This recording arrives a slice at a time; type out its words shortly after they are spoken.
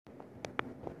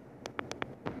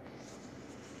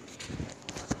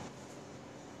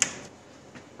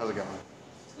How's it going?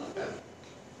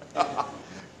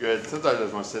 Good. Sometimes I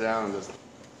just want to sit down and just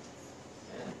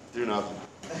do nothing.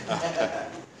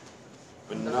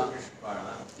 But not.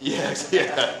 Yes,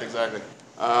 yeah, exactly.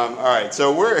 All right,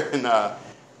 so we're in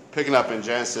picking up in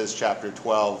Genesis chapter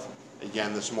 12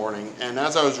 again this morning. And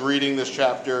as I was reading this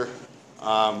chapter,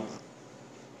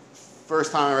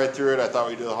 first time I read through it, I thought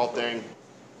we'd do the whole thing.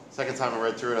 Second time I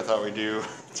read through it, I thought we'd do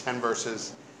 10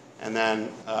 verses. And then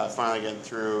finally getting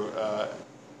through,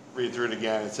 read through it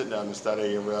again and sitting down to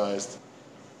study, I realized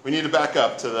we need to back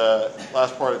up to the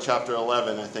last part of chapter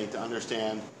 11, I think, to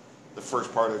understand the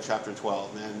first part of chapter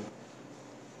 12. And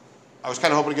I was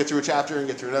kind of hoping to get through a chapter and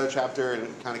get through another chapter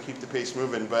and kind of keep the pace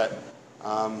moving, but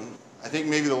I think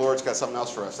maybe the Lord's got something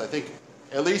else for us. I think,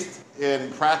 at least in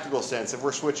practical sense, if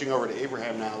we're switching over to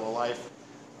Abraham now, the life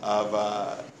of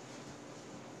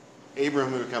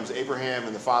Abram, who becomes Abraham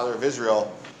and the father of Israel,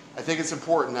 I think it's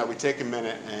important that we take a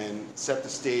minute and set the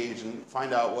stage and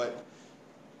find out what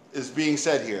is being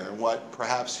said here and what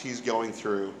perhaps he's going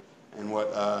through and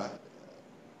what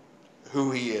who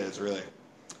he is, really.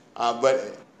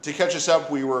 But to catch us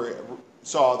up, we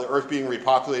saw the earth being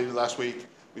repopulated last week.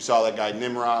 We saw that guy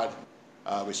Nimrod.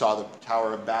 We saw the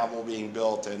Tower of Babel being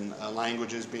built and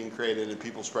languages being created and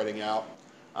people spreading out.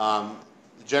 The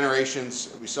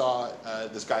generations, we saw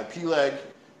this guy Peleg,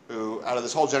 who out of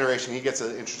this whole generation, he gets an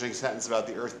interesting sentence about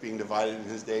the earth being divided in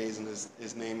his days, and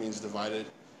his name means divided.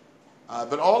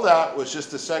 But all that was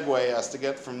just a segue as to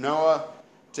get from Noah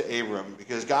to Abram,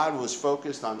 because God was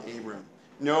focused on Abram.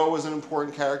 Noah was an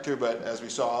important character, but as we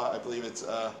saw, I believe it's,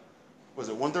 was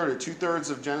it 1/3 or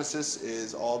 2/3 of Genesis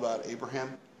is all about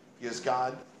Abraham, because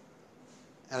God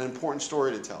had an important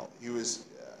story to tell. He was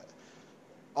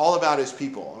all about his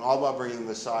people and all about bringing the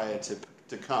Messiah to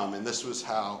come, and this was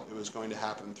how it was going to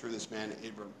happen through this man,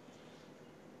 Abram.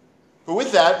 But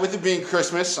with that, with it being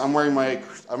Christmas, I'm wearing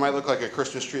I might look like a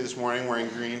Christmas tree this morning, wearing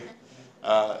green.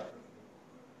 But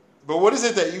what is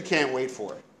it that you can't wait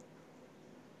for?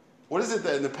 What is it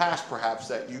that in the past, perhaps,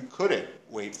 that you couldn't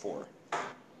wait for?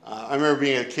 I remember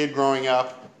being a kid growing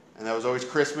up, and that was always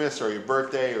Christmas or your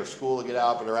birthday or school to get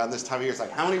out, but around this time of year, it's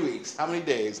like, how many weeks, how many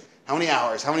days, how many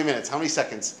hours, how many minutes, how many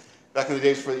seconds? Back in the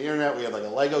days before the internet, we had like a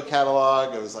Lego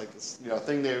catalog. It was like this, a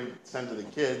thing they would send to the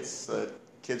kids so that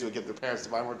kids would get their parents to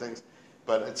buy more things.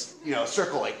 But it's,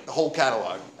 circle like the whole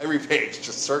catalog, every page,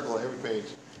 just circle every page.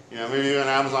 Maybe you're on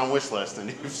an Amazon wish list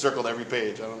and you've circled every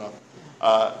page, I don't know.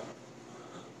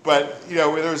 But,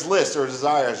 where there was lists or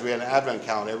desires, we had an advent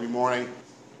calendar every morning.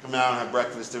 Come out and have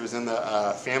breakfast. It was in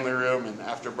the family room, and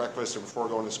after breakfast or before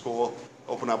going to school,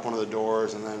 open up one of the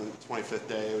doors, and then 25th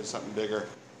day, it was something bigger.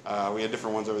 We had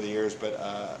different ones over the years, but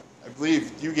I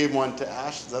believe you gave one to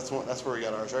Ash. That's where we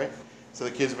got ours, right? So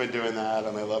the kids have been doing that,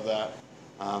 and they love that.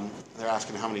 They're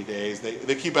asking how many days.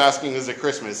 They keep asking, is it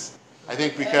Christmas? I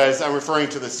think because I'm referring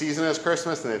to the season as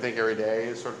Christmas, and they think every day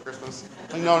is sort of Christmas.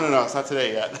 Like, no, it's not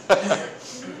today yet.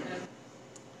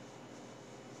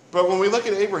 But when we look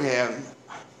at Abraham,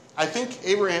 I think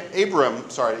Abram,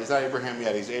 sorry, he's not Abraham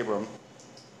yet, he's Abram.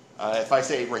 If I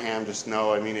say Abraham, just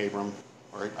know I mean Abram,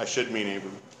 or I should mean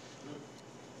Abram.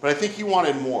 But I think he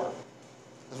wanted more.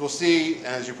 As we'll see, and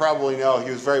as you probably know, he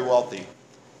was very wealthy.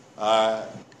 But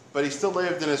he still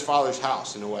lived in his father's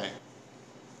house in a way.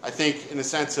 I think in the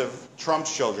sense of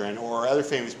Trump's children or other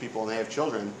famous people, and they have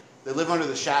children, they live under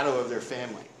the shadow of their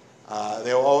family.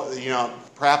 They all,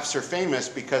 perhaps they're famous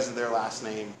because of their last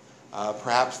name.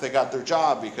 Perhaps they got their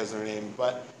job because of their name.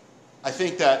 But I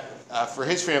think that for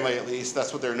his family, at least,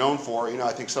 that's what they're known for.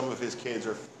 I think some of his kids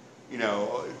are,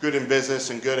 good in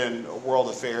business and good in world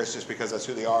affairs just because that's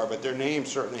who they are. But their name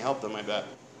certainly helped them, I bet.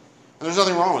 And there's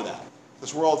nothing wrong with that.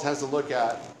 This world tends to look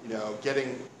at,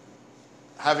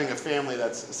 having a family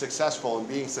that's successful and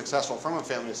being successful from a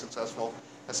family that's successful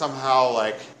as somehow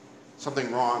like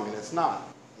something wrong, and it's not.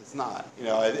 It's not.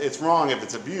 It's wrong if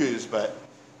it's abused, but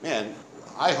man,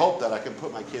 I hope that I can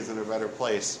put my kids in a better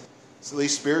place, at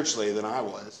least spiritually, than I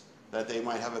was, that they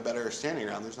might have a better standing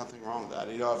around. There's nothing wrong with that.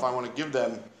 If I want to give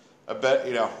them a bet,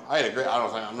 I had a great,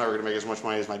 I'm never going to make as much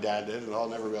money as my dad did, and I'll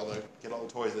never be able to get all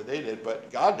the toys that they did,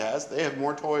 but God has. They have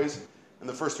more toys in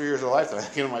the first 3 years of their life than I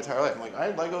had in my entire life. I'm like, I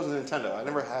had Legos and Nintendo. I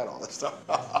never had all this stuff.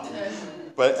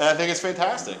 But I think it's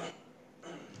fantastic.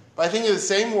 But I think in the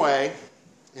same way,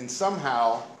 and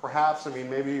somehow, perhaps,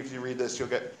 maybe if you read this, you'll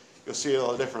see it a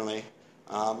little differently.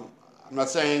 I'm not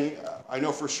saying I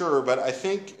know for sure, but I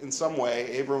think in some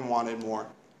way Abram wanted more.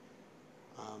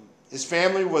 His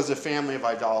family was a family of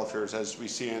idolaters, as we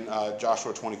see in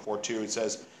Joshua 24:2. It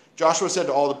says, Joshua said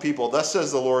to all the people, "Thus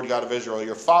says the Lord God of Israel,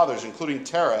 your fathers, including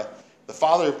Terah, the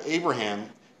father of Abraham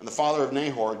and the father of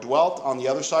Nahor, dwelt on the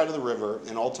other side of the river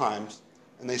in old times,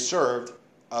 and they served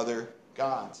other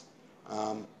gods.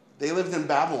 They lived in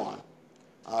Babylon.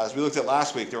 As we looked at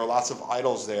last week, there were lots of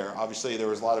idols there. Obviously, there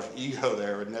was a lot of ego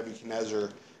there with Nebuchadnezzar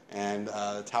and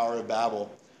the Tower of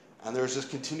Babel. And there was this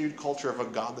continued culture of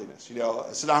ungodliness.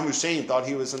 Saddam Hussein thought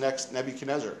he was the next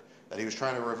Nebuchadnezzar, that he was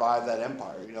trying to revive that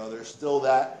empire. There's still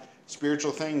that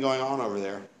spiritual thing going on over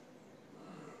there.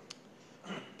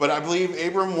 But I believe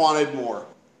Abram wanted more.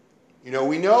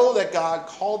 We know that God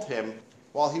called him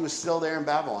while he was still there in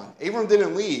Babylon. Abram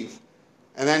didn't leave,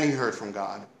 and then he heard from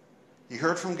God. He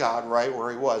heard from God right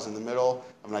where he was, in the middle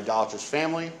of an idolatrous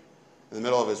family, in the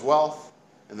middle of his wealth,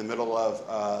 in the middle of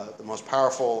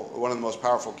one of the most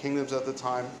powerful kingdoms at the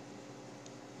time.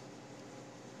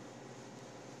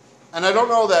 And I don't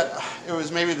know that it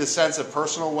was maybe the sense of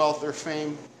personal wealth or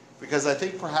fame, because I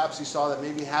think perhaps he saw that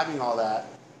maybe having all that,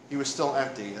 he was still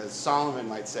empty. As Solomon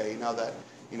might say, that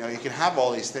you can have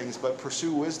all these things, but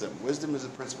pursue wisdom. Wisdom is the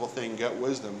principal thing. Get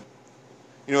wisdom.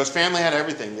 His family had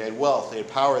everything. They had wealth, they had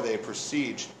power, they had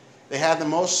prestige. They had the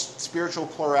most spiritual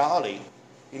plurality.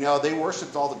 They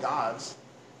worshipped all the gods.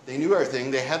 They knew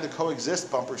everything. They had the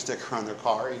coexist bumper sticker on their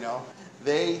car.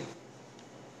 They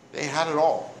had it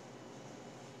all.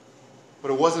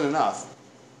 But it wasn't enough.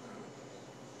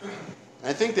 And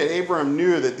I think that Abraham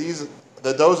knew that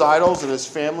those idols in his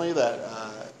family,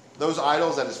 those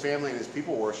idols that his family and his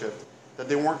people worshipped, that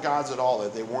they weren't gods at all,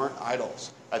 that they weren't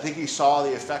idols. I think he saw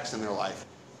the effects in their life.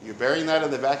 You're burying that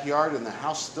in the backyard and the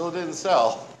house still didn't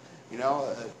sell.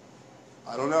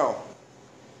 I don't know.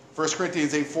 1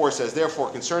 Corinthians 8:4 says, "Therefore,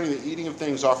 concerning the eating of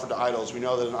things offered to idols, we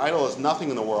know that an idol is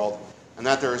nothing in the world, and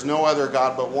that there is no other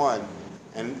God but one."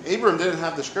 And Abram didn't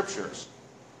have the scriptures.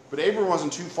 But Abram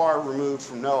wasn't too far removed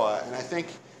from Noah. And I think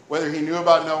whether he knew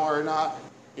about Noah or not,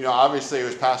 obviously it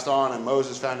was passed on and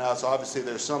Moses found out, so obviously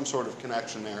there's some sort of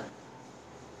connection there.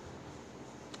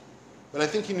 But I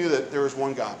think he knew that there was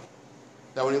one God.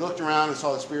 That when he looked around and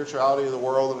saw the spirituality of the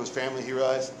world and his family, he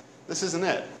realized, this isn't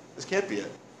it. This can't be it.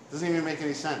 It doesn't even make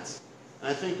any sense. And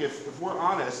I think if we're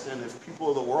honest, and if people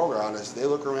of the world are honest, they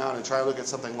look around and try to look at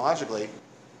something logically,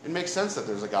 it makes sense that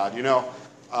there's a God.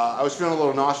 I was feeling a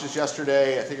little nauseous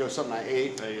yesterday. I think it was something I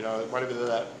ate. It might have been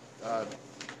that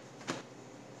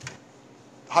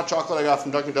hot chocolate I got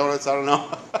from Dunkin' Donuts. I don't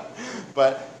know.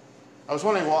 But I was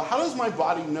wondering, well, how does my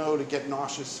body know to get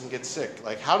nauseous and get sick?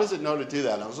 Like, how does it know to do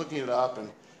that? And I was looking it up, and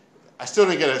I still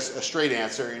didn't get a straight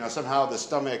answer. Somehow the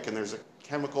stomach, and there's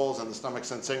chemicals, and the stomach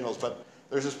sends signals, but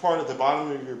there's this part at the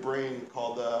bottom of your brain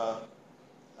called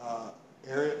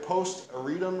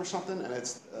post-aretum or something, and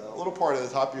it's a little part of the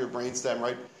top of your brain stem,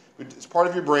 right? It's part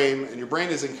of your brain, and your brain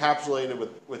is encapsulated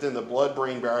within the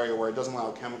blood-brain barrier where it doesn't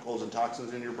allow chemicals and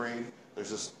toxins in your brain.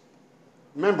 There's this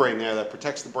membrane there that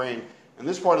protects the brain, and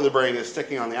this part of the brain is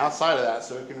sticking on the outside of that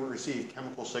so it can receive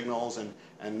chemical signals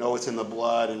and know what's in the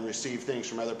blood and receive things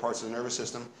from other parts of the nervous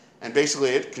system. And basically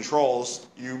it controls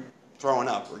you throwing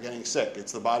up or getting sick.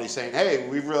 It's the body saying, hey,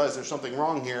 we've realized there's something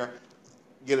wrong here,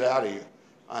 get it out of you.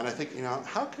 And I think,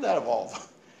 how could that evolve?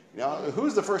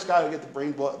 Who's the first guy to get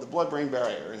the blood-brain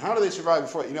barrier? And how do they survive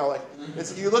before?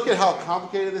 You look at how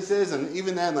complicated this is, and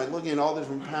even then, like looking at all the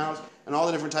different panels and all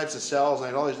the different types of cells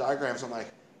and all these diagrams, I'm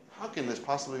like, how can this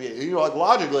possibly be?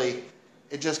 Logically,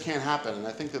 it just can't happen. And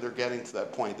I think that they're getting to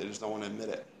that point. They just don't want to admit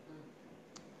it.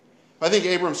 But I think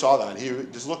Abram saw that. He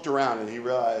just looked around and he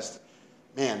realized,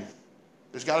 man,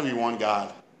 there's got to be one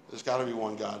God. There's got to be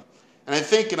one God. And I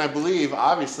think and I believe,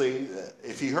 obviously,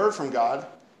 if he heard from God,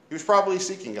 he was probably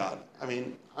seeking God. I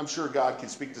mean, I'm sure God can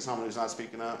speak to someone who's not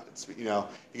speaking up.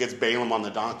 He gets Balaam on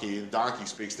the donkey. The donkey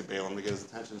speaks to Balaam to get his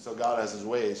attention. So God has his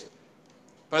ways.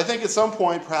 But I think at some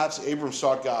point, perhaps Abram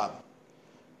sought God.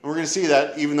 And we're going to see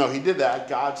that even though he did that,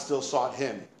 God still sought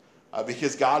him.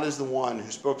 Because God is the one who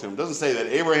spoke to him. It doesn't say that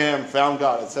Abraham found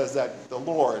God. It says that the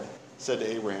Lord said to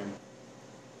Abraham.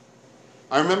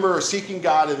 I remember seeking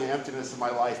God in the emptiness of my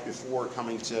life before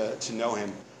coming to know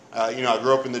him. I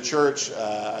grew up in the church.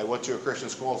 I went to a Christian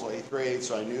school until 8th grade,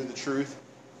 so I knew the truth.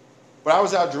 But I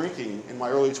was out drinking in my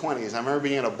early 20s. I remember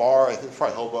being in a bar, I think it was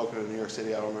probably Hoboken in New York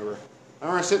City, I don't remember. I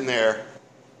remember sitting there,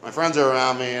 my friends are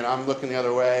around me, and I'm looking the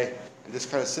other way, and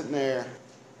just kind of sitting there,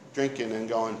 drinking and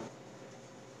going,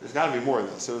 there's got to be more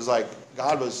than this. It was like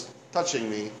God was touching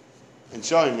me and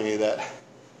showing me that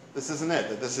this isn't it,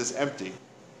 that this is empty.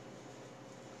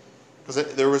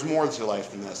 Because there was more to life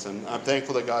than this, and I'm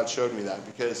thankful that God showed me that,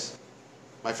 because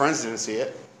my friends didn't see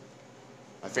it,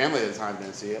 my family at the time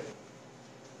didn't see it,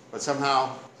 but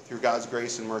somehow, through God's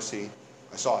grace and mercy,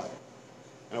 I saw it.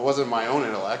 And it wasn't my own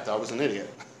intellect, I was an idiot.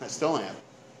 I still am.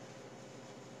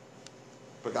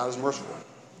 But God is merciful.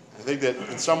 I think that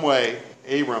in some way,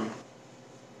 Abram,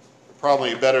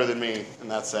 probably better than me in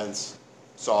that sense,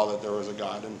 saw that there was a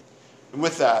God. And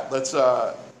with that, let's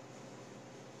go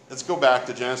back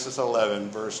to Genesis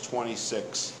 11, verse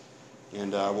 26,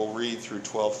 and we'll read through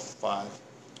 12:5.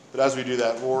 But as we do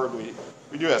that, Lord, we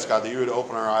do ask, God, that you would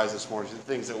open our eyes this morning to the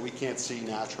things that we can't see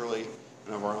naturally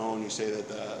and of our own. You say that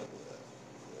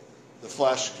the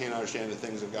flesh can't understand the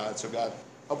things of God. So, God,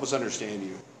 help us understand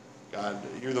you. God,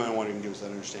 you're the only one who can give us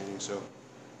that understanding. So,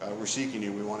 God, we're seeking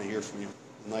you. We want to hear from you.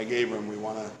 And like Abram, we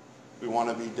want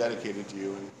to be dedicated to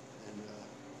you. And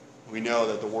we know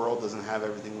that the world doesn't have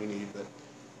everything we need, but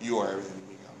you are everything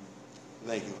we need, God.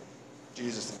 Thank you. In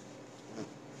Jesus' name. Amen.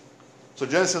 So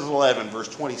Genesis 11, verse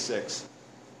 26.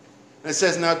 And it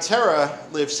says, Now Terah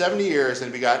lived 70 years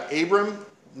and begot Abram,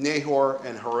 Nahor,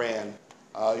 and Haran.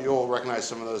 You'll recognize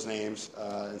some of those names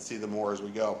and see them more as we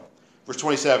go. Verse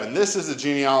 27, This is the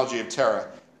genealogy of Terah.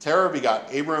 Terah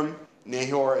begot Abram,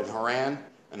 Nahor, and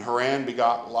Haran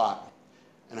begot Lot.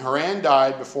 And Haran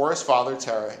died before his father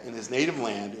Terah in his native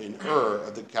land in Ur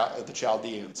of the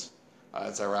Chaldeans.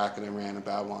 It's Iraq and Iran and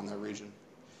Babylon, that region.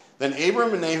 Then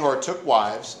Abram and Nahor took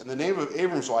wives, and the name of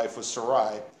Abram's wife was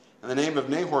Sarai, and the name of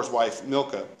Nahor's wife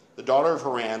Milcah, the daughter of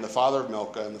Haran, the father of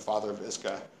Milcah, and the father of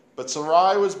Iscah. But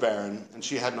Sarai was barren, and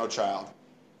she had no child.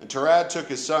 And Terah took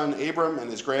his son Abram and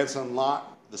his grandson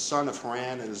Lot, the son of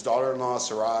Haran, and his daughter-in-law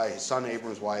Sarai, his son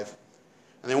Abram's wife.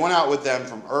 And they went out with them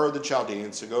from Ur of the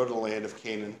Chaldeans to go to the land of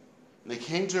Canaan. And they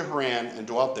came to Haran and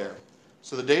dwelt there.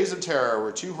 So the days of Terah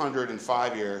were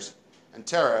 205 years, and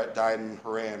Terah died in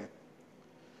Haran.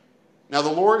 Now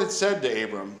the Lord had said to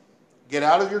Abram, Get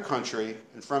out of your country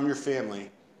and from your family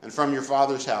and from your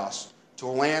father's house to a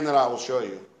land that I will show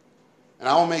you. And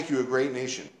I will make you a great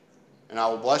nation, and I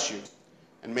will bless you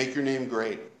and make your name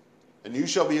great. And you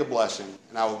shall be a blessing,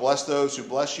 and I will bless those who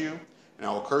bless you, and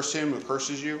I will curse him who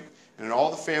curses you, and in all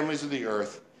the families of the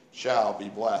earth shall be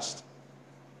blessed.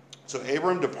 So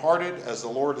Abram departed as the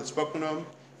Lord had spoken to him,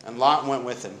 and Lot went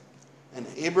with him. And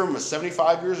Abram was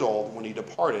 75 years old when he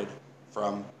departed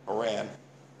from Haran.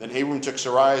 Then Abram took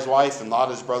Sarai his wife, and Lot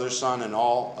his brother's son, and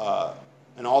all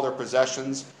their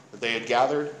possessions that they had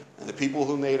gathered, and the people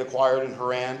whom they had acquired in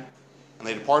Haran, and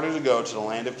they departed to go to the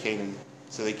land of Canaan.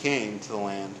 So they came to the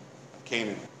land of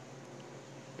Canaan.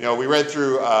 You know, we read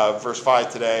through verse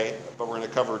 5 today, but we're going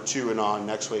to cover 2 and on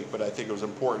next week. But I think it was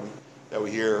important that we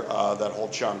hear that whole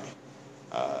chunk.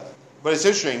 But it's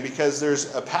interesting because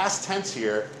there's a past tense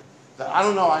here that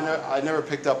I never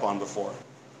picked up on before.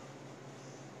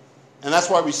 And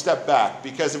that's why we step back.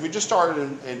 Because if we just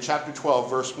started in chapter 12,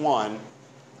 verse 1,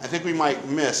 I think we might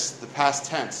miss the past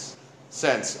tense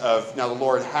sense of, now the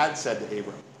Lord had said to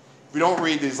Abram. If we don't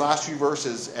read these last few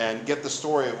verses and get the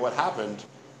story of what happened,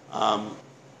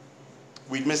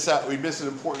 we'd miss an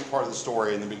important part of the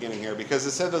story in the beginning here, because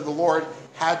it said that the Lord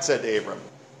had said to Abram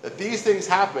that these things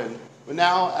happened, but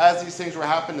now as these things were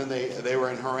happening and they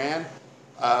were in Haran,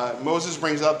 Moses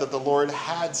brings up that the Lord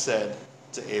had said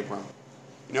to Abram.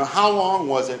 You know, how long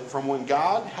was it from when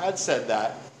God had said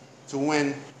that to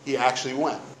when he actually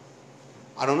went?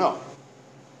 I don't know.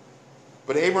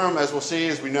 But Abram, as we'll see,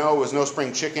 as we know, was no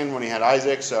spring chicken when he had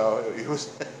Isaac, so he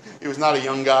was not a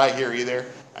young guy here either.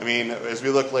 I mean, as we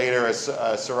look later at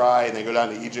Sarai and they go down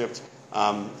to Egypt,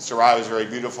 Sarai was very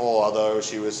beautiful, although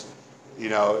she was, you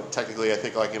know, technically I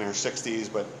think like in her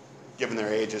 60s, but given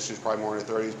their ages, she was probably more in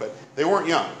her 30s. But they weren't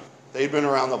young. They'd been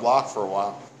around the block for a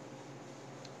while.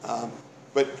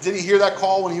 But did he hear that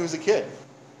call when he was a kid?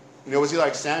 You know, was he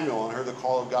like Samuel and heard the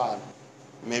call of God?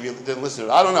 Maybe he didn't listen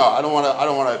to it. I don't know. I don't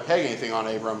want to peg anything on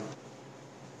Abram.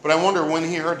 But I wonder when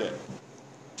he heard it.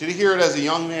 Did he hear it as a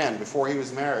young man before he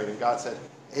was married? And God said,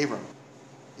 Abram,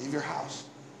 leave your house.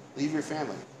 Leave your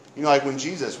family. You know, like when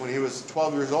Jesus, when he was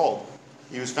 12 years old,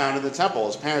 he was found in the temple.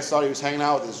 His parents thought he was hanging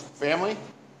out with his family.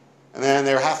 And then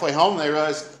they were halfway home and they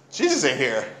realized, Jesus ain't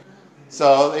here.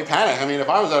 So they panicked. I mean, if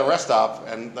I was at a rest stop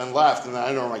and then left and I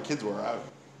didn't know where my kids were,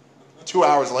 2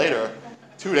 hours later,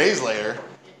 2 days later,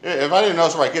 if I didn't know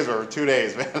where my kids were for 2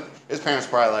 days, man, his parents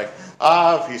were probably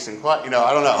like, peace and quiet. You know,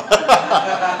 I don't know.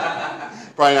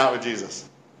 Probably not with Jesus.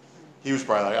 He was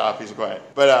probably like, peace and quiet.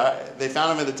 But they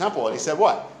found him in the temple, and he said,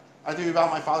 what? I think about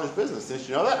my Father's business. Didn't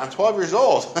you know that? I'm 12 years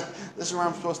old. This is where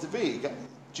I'm supposed to be.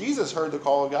 Jesus heard the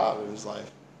call of God in his life.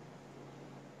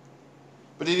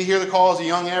 But did he hear the call as a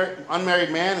young,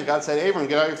 unmarried man? And God said, Abram,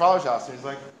 get out of your father's house. And he's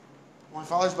like, my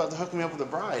father's about to hook me up with a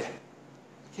bride.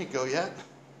 I can't go yet.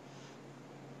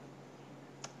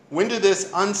 When did this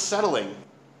unsettling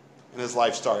in his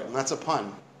life start? And that's a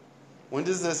pun. When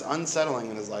does this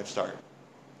unsettling in his life start?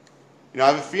 You know,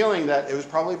 I have a feeling that it was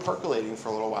probably percolating for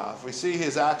a little while. If we see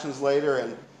his actions later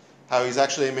and how he's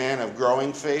actually a man of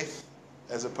growing faith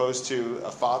as opposed to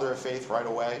a father of faith right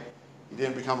away, He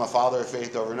didn't become a father of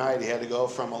faith overnight. He had to go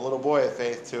from a little boy of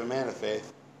faith to a man of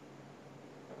faith.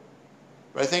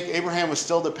 But I think Abraham was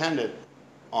still dependent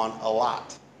on a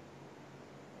lot.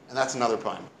 And that's another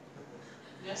pun.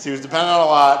 So he was dependent on a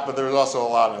lot, but there was also a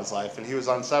lot in his life. And he was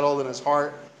unsettled in his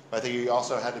heart, but I think he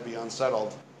also had to be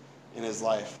unsettled in his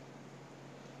life.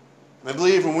 And I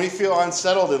believe when we feel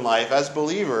unsettled in life as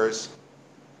believers,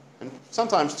 and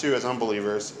sometimes too as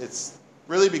unbelievers, it's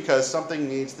really because something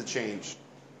needs to change.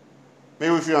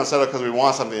 Maybe we feel unsettled because we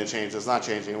want something to change. It's not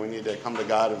changing. We need to come to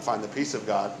God and find the peace of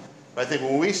God. But I think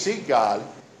when we seek God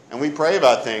and we pray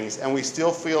about things and we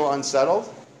still feel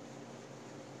unsettled,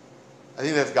 I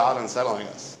think that's God unsettling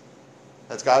us.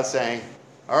 That's God saying,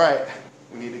 all right,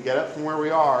 we need to get up from where we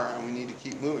are and we need to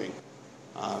keep moving.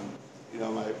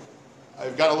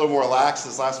 I've got a little more lax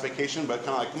this last vacation, but kind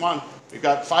of like, come on, we've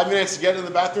got 5 minutes to get in the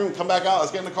bathroom, come back out,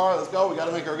 let's get in the car, let's go, we got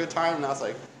to make our good time. And now it's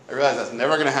like, I realize that's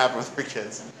never going to happen with our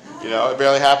kids. It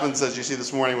barely happens, as you see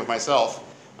this morning with myself.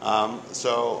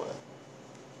 So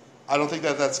I don't think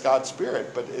that that's God's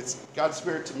Spirit, but it's God's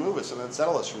Spirit to move us and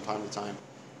unsettle us from time to time.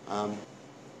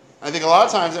 I think a lot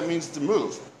of times that means to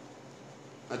move.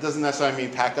 That doesn't necessarily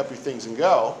mean pack up your things and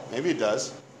go. Maybe it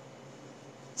does.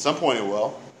 At some point it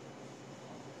will.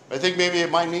 But I think maybe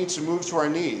it might mean to move to our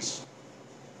knees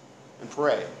and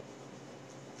pray.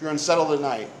 If you're unsettled at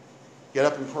night, get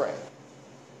up and pray.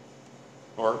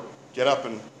 Or get up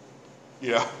and,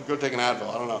 go take an Advil.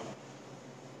 I don't know.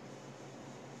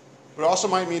 But it also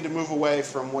might mean to move away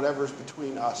from whatever's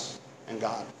between us and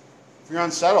God. If you're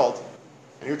unsettled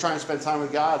and you're trying to spend time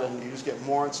with God and you just get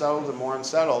more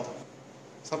unsettled,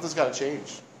 something's got to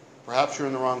change. Perhaps you're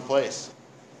in the wrong place.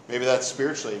 Maybe that's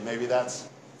spiritually. Maybe that's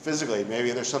physically.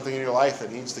 Maybe there's something in your life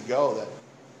that needs to go that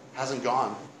hasn't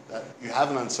gone, that you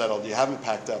haven't unsettled, you haven't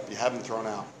packed up, you haven't thrown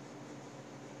out.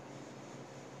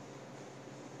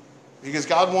 Because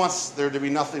God wants there to be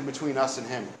nothing between us and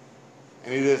Him.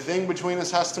 And either the thing between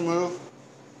us has to move,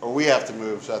 or we have to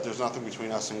move so that there's nothing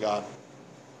between us and God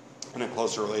in a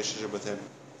closer relationship with Him.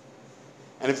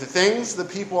 And if the things, the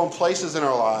people, and places in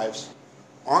our lives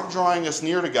aren't drawing us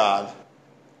near to God,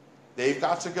 they've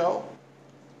got to go,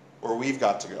 or we've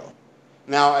got to go.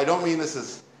 Now, I don't mean this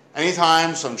as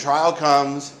anytime some trial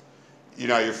comes,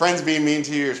 your friend's being mean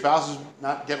to you, your spouse is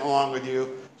not getting along with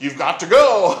you, you've got to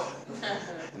go.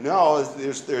 No,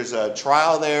 there's a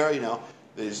trial there,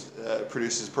 that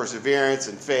produces perseverance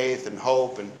and faith and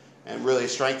hope and really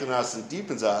strengthens us and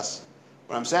deepens us.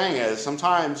 What I'm saying is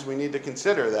sometimes we need to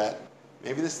consider that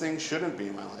maybe this thing shouldn't be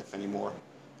in my life anymore.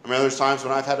 I mean, there's times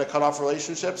when I've had to cut off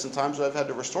relationships and times when I've had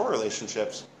to restore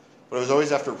relationships. But it was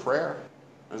always after prayer.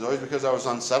 It was always because I was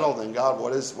unsettled in God.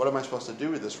 What am I supposed to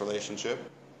do with this relationship?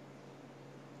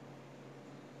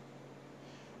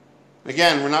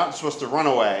 Again, we're not supposed to run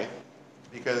away,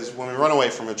 because when we run away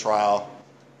from a trial,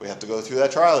 we have to go through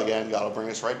that trial again. God will bring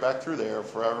us right back through there.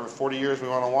 Forever 40 years we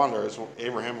want to wander, as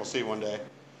Abraham will see one day.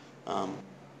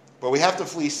 But we have to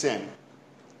flee sin.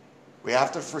 We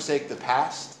have to forsake the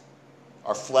past,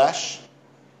 our flesh,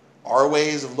 our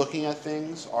ways of looking at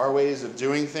things, our ways of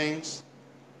doing things.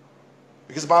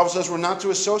 Because the Bible says we're not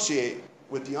to associate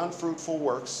with the unfruitful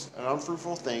works and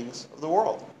unfruitful things of the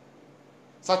world.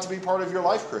 It's not to be part of your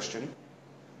life, Christian.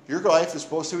 Your life is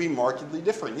supposed to be markedly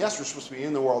different. Yes, we're supposed to be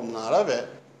in the world and not of it,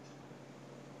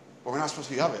 but we're not supposed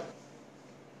to be of it.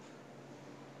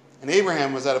 And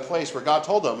Abraham was at a place where God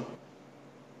told him,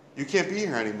 you can't be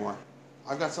here anymore.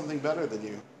 I've got something better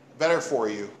for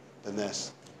you than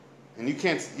this. And you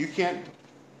can't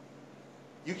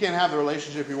have the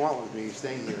relationship you want with me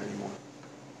staying here anymore.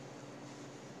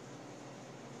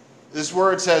 This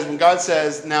word says, when God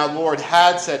says, now the Lord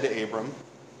had said to Abram,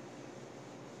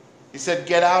 He said,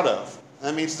 get out of.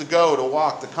 That means to go, to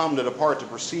walk, to come, to depart, to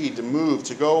proceed, to move,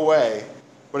 to go away.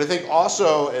 But I think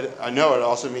also, I know it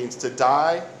also means to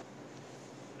die,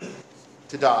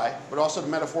 but also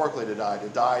metaphorically to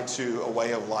die to a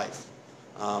way of life,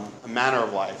 a manner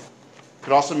of life. It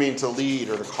could also mean to lead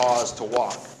or to cause to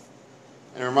walk.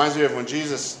 And it reminds me of when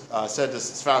Jesus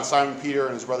found Simon Peter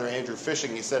and his brother Andrew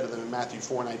fishing. He said to them in Matthew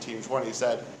 4:19-20, He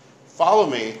said, follow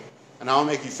me, and I'll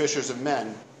make you fishers of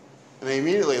men. And they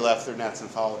immediately left their nets and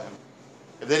followed him.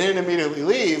 If they didn't immediately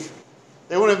leave,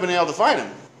 they wouldn't have been able to find him.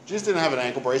 Jesus didn't have an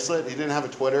ankle bracelet. He didn't have a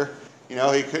Twitter. He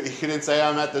couldn't say,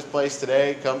 I'm at this place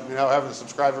today. Come, have a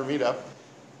subscriber meetup.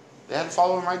 They had to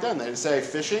follow him right then. They had to say,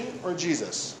 fishing or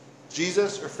Jesus?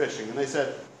 Jesus or fishing? And they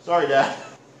said, sorry, Dad,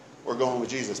 we're going with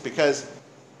Jesus. Because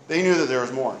they knew that there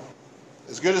was more.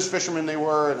 As good as fishermen they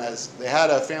were, and as they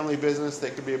had a family business they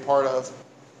could be a part of,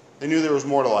 they knew there was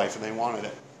more to life, and they wanted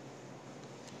it.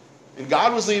 And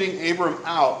God was leading Abram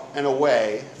out and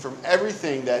away from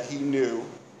everything that he knew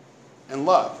and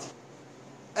loved.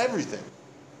 Everything.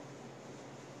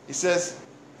 He says,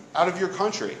 out of your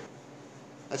country.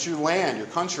 That's your land, your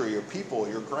country, your people,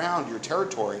 your ground, your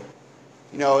territory.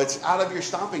 It's out of your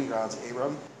stomping grounds,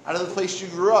 Abram. Out of the place you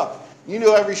grew up. You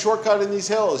know every shortcut in these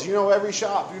hills. You know every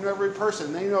shop. You know every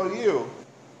person. They know you.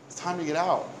 It's time to get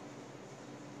out.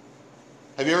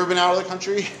 Have you ever been out of the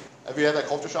country? Have you had that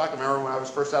culture shock? I remember when I was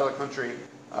first out of the country,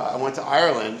 I went to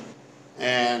Ireland,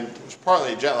 and it was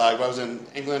partly jet lag. I was in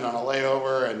England on a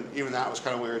layover, and even that was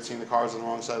kind of weird, seeing the cars on the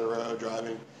wrong side of the road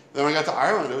driving. Then when I got to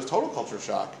Ireland, it was total culture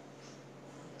shock.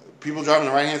 People driving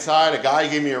the right-hand side, a guy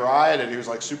gave me a ride, and he was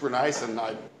like super nice, and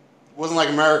I wasn't like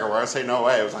America where I say no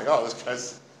way. It was like, oh, this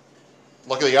guy's,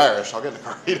 look at the Irish, I'll get in the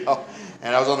car,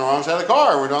 And I was on the wrong side of the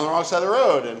car, we're on the wrong side of the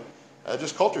road, and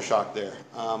just culture shock there.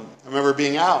 I remember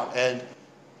being out and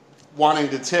wanting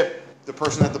to tip the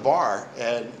person at the bar,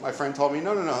 and my friend told me,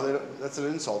 no, that's an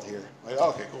insult here. I'm like,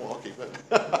 oh, okay, cool, I'll keep it.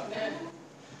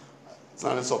 It's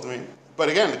not an insult to me. But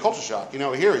again, the culture shock.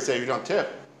 Here we say if you don't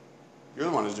tip, you're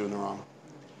the one who's doing the wrong.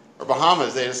 Or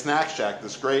Bahamas, they had a snack shack,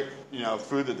 this great,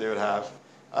 food that they would have.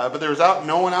 But there was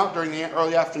no one out during the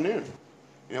early afternoon.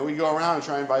 We'd go around and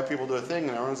try and invite people to a thing,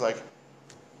 and everyone's like,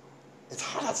 it's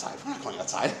hot outside. We're not going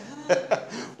outside.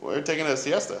 We're taking a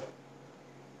siesta.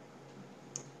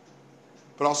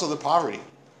 But also the poverty.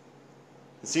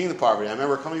 And seeing the poverty. I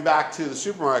remember coming back to the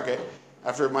supermarket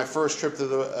after my first trip to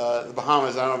the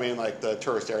Bahamas. I don't mean like the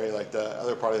tourist area, like the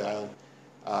other part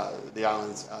of the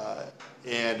islands.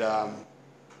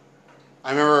 I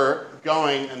remember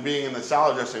going and being in the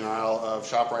salad dressing aisle of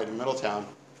ShopRite in Middletown,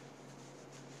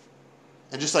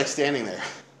 and just like standing there,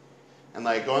 and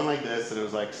like going like this, and it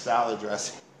was like salad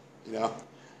dressing,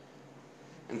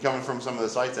 and coming from some of the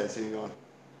sites I'd seen, going,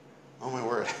 oh my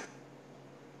word,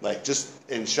 like just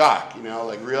in shock,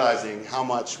 like realizing how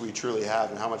much we truly have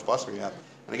and how much blessing we have.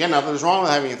 And again, nothing's wrong with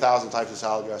having 1,000 types of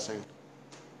salad dressing,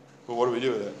 but what do we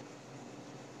do with it?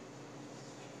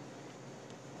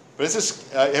 But it's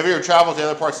just, have you ever traveled to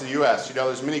other parts of the U.S.?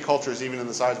 There's many cultures even in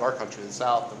the size of our country, the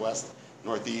South, the West,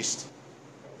 Northeast.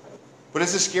 But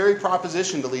it's a scary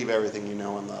proposition to leave everything you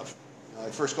know and love.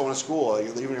 Like first going to school,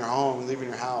 you're leaving your home, you're leaving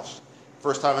your house.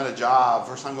 First time at a job,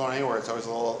 first time going anywhere, it's always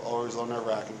a little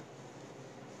nerve-wracking.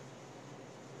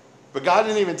 But God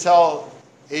didn't even tell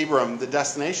Abram the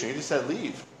destination. He just said,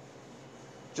 leave.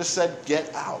 Just said,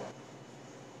 get out.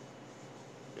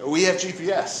 We have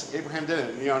GPS. Abraham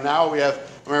didn't. Now we have,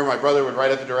 I remember my brother would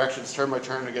write out the directions, turn by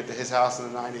turn to get to his house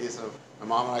in the 90s, so my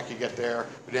mom and I could get there.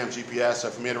 We didn't have GPS, so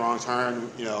if we made a wrong turn,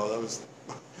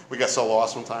 we got so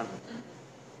lost one time.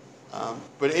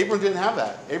 But Abram didn't have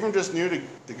that. Abram just knew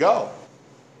to go.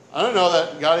 I don't know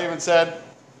that God even said,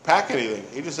 pack anything.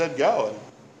 He just said, go. And,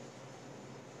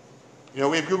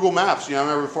 we have Google Maps. I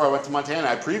remember before I went to Montana,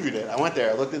 I previewed it. I went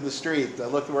there, I looked at the street, I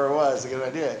looked at where it was to get an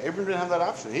idea. Abram didn't have that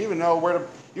option. He didn't even know where to,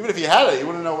 even if he had it, he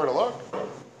wouldn't know where to look.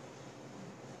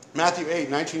 Matthew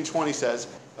 8:19-20 says,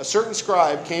 a certain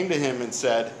scribe came to him and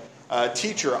said,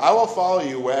 teacher, I will follow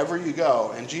you wherever you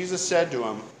go. And Jesus said to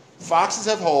him, foxes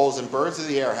have holes and birds of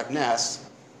the air have nests,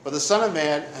 but the Son of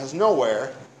Man has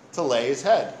nowhere to lay his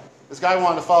head. This guy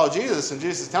wanted to follow Jesus, and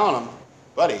Jesus is telling him,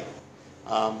 buddy,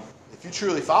 if you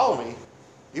truly follow me,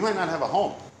 you might not have a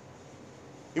home.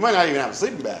 You might not even have a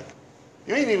sleeping bag.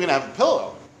 You ain't even have a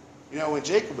pillow. When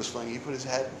Jacob was fleeing, he put his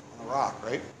head on a rock,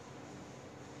 right?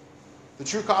 The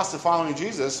true cost of following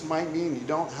Jesus might mean you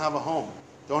don't have a home,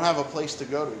 don't have a place to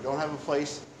go to, don't have a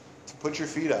place to put your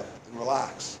feet up and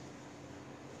relax.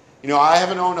 I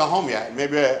haven't owned a home yet.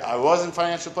 Maybe I was in a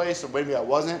financial place, or maybe I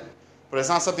wasn't, but it's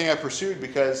not something I pursued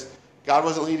because God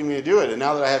wasn't leading me to do it. And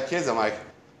now that I have kids, I'm like,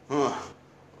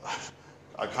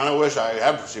 I kind of wish I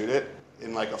had pursued it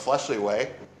in like a fleshly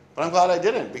way, but I'm glad I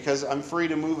didn't because I'm free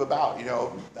to move about.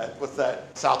 What's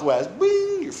that Southwest?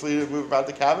 Bing, you're free to move about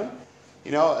the cabin.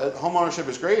 Home ownership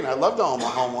is great, and I'd love to own my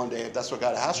home one day if that's what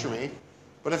God has for me.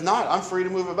 But if not, I'm free to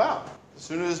move about. As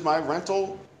soon as my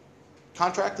rental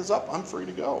contract is up, I'm free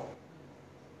to go.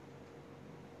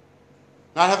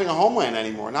 Not having a homeland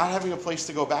anymore, not having a place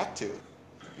to go back to.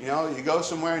 You go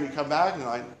somewhere and you come back,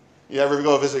 and you ever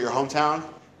go visit your hometown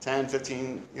 10,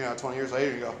 15, 20 years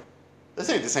later, you go, this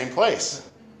ain't the same place.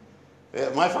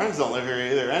 My friends don't live here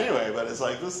either anyway, but it's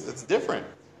like this, it's different.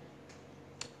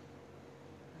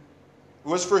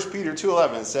 What's 1 Peter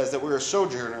 2:11? It says that we are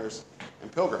sojourners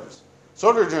and pilgrims.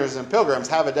 Sojourners and pilgrims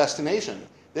have a destination.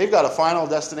 They've got a final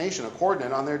destination, a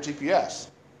coordinate on their GPS.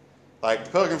 Like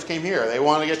the pilgrims came here. They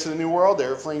wanted to get to the New World. They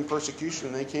were fleeing persecution,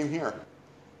 and they came here.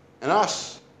 And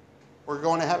us, we're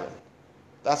going to heaven.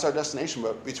 That's our destination.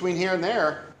 But between here and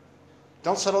there,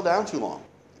 don't settle down too long.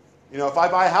 If I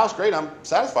buy a house, great, I'm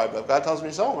satisfied. But if God tells me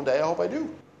so one day, I hope I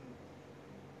do.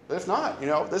 But if not,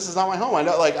 this is not my home. I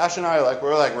know, like, Ash and I,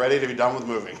 we're ready to be done with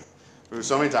moving. We moved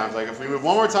so many times. Like, if we move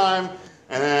one more time,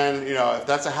 and then, if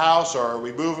that's a house, or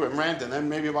we move and rent, and then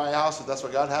maybe buy a house, if that's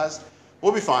what God has,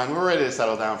 we'll be fine. We're ready to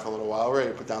settle down for a little while. We're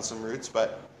ready to put down some roots.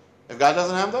 But if God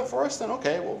doesn't have that for us, then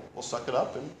okay, we'll suck it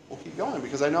up and we'll keep going.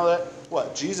 Because I know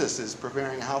that, Jesus is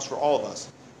preparing a house for all of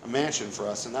us, a mansion for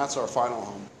us, and that's our final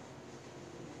home.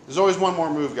 There's always one more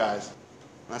move, guys,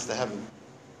 and that's to heaven.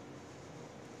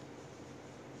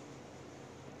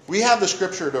 We have the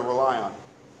Scripture to rely on.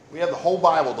 We have the whole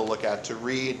Bible to look at, to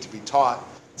read, to be taught,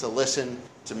 to listen,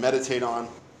 to meditate on.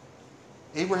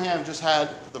 Abraham just had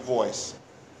the voice,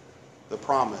 the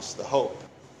promise, the hope.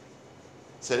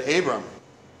 It said, Abram,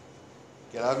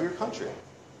 get out of your country,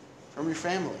 from your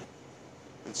family,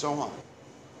 and so on.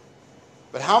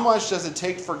 But how much does it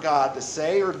take for God to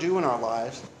say or do in our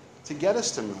lives to get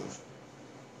us to move?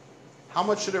 How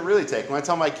much should it really take? When I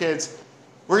tell my kids,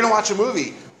 we're going to watch a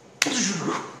movie.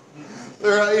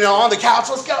 They're, on the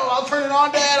couch. Let's go. I'll turn it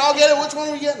on, Dad. I'll get it. Which one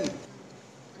are we getting?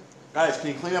 Guys, can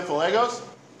you clean up the Legos?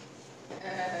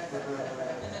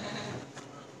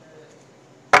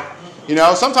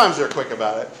 Sometimes they're quick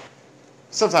about it.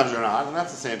 Sometimes they're not. And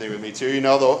that's the same thing with me, too.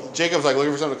 Jacob's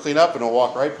looking for something to clean up, and he'll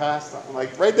walk right past. I'm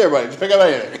like, right there, buddy. Just pick up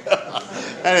anything.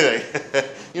 Anything.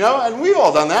 And we've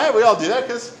all done that. We all do that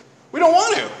because we don't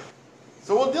want to.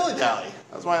 So we'll dilly-dally.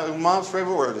 That's my mom's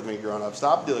favorite word with me growing up.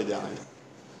 Stop dilly-dallying.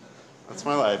 That's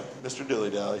my life, Mr.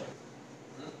 Dilly-Dally.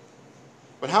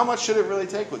 But how much should it really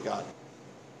take with God?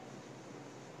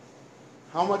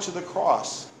 How much of the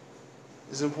cross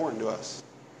is important to us?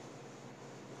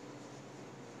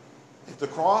 If the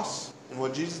cross and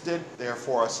what Jesus did there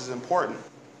for us is important,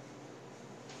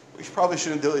 we probably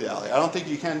shouldn't dilly-dally. I don't think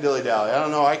you can dilly-dally. I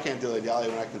don't know, I can't dilly-dally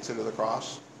when I consider the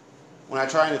cross. When I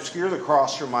try and obscure the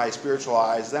cross from my spiritual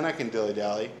eyes, then I can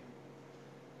dilly-dally.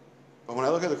 But when I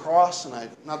look at the cross, and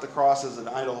not the cross as an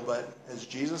idol, but as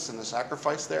Jesus and the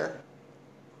sacrifice there,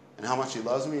 and how much he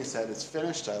loves me, he said, it's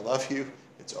finished, I love you,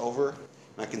 it's over. And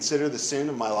I consider the sin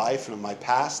of my life and of my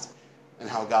past, and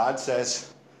how God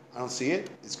says, I don't see it,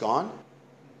 it's gone.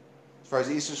 As far as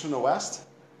the east is from the west,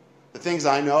 the things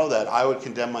I know that I would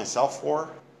condemn myself for,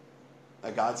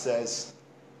 that God says,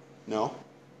 no,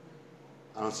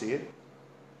 I don't see it.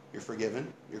 You're forgiven,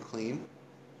 you're clean.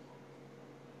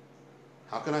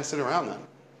 How can I sit around then?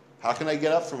 How can I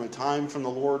get up from a time from the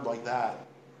Lord like that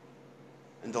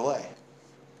and delay?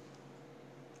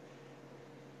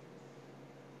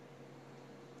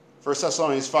 1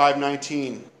 Thessalonians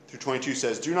 5:19 through 22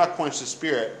 says, do not quench the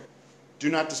spirit. Do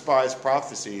not despise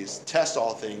prophecies. Test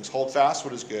all things. Hold fast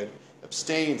what is good.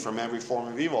 Abstain from every form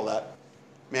of evil.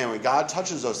 When God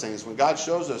touches those things, when God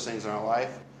shows those things in our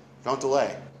life, don't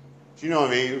delay. If you know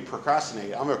me,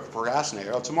 procrastinate. I'm a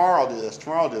procrastinator. Tomorrow I'll do this.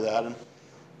 Tomorrow I'll do that. And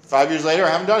 5 years later,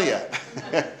 I haven't done it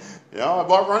yet. I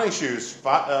bought running shoes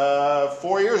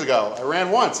 4 years ago. I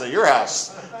ran once at your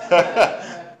house.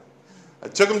 I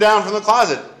took them down from the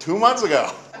closet 2 months ago.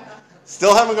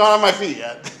 Still haven't gone on my feet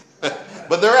yet.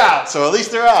 But they're out, so at least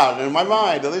they're out. And in my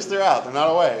mind, at least they're out. They're not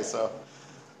away.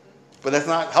 But that's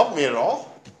not helping me at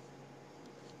all.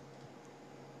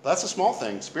 That's a small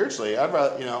thing. Spiritually, I'd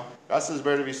rather, God says it's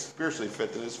better to be spiritually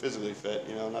fit than is physically fit.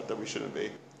 Not that we shouldn't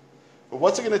be. But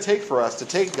what's it going to take for us to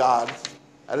take God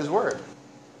at his word?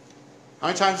 How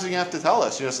many times is he going to have to tell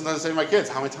us? Sometimes I say to my kids,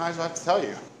 how many times do I have to tell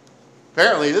you?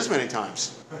 Apparently, this many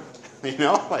times.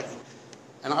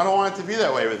 And I don't want it to be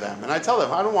that way with them. And I tell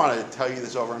them, I don't want to tell you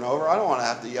this over and over. I don't want to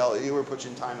have to yell at you or put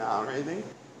you in timeout or anything.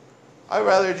 I'd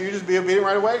rather you just be obedient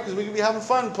right away because we could be having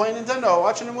fun playing Nintendo,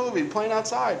 watching a movie, playing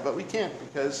outside. But we can't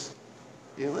because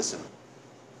you didn't listen.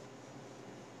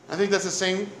 I think that's the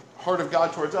same heart of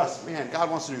God towards us. Man,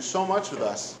 God wants to do so much with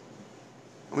us.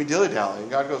 And we dilly-dally. And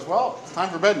God goes, well, it's time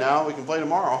for bed now. We can play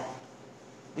tomorrow.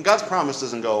 And God's promise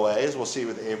doesn't go away, as we'll see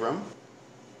with Abram.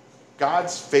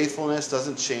 God's faithfulness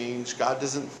doesn't change. God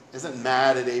isn't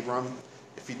mad at Abram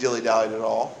if he dilly-dallied at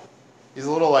all. He's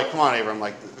a little like, come on, Abram,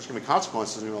 there's going to be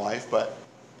consequences in your life. But,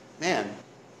 man,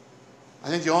 I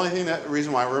think the only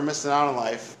reason why we're missing out on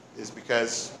life is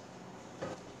because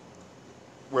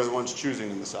we're the ones choosing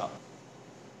to miss out.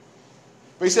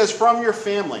 But he says, from your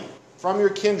family, from your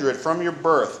kindred, from your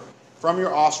birth, from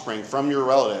your offspring, from your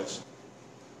relatives.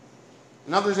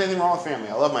 Not that there's anything wrong with family.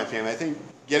 I love my family. I think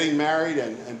getting married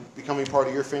and becoming part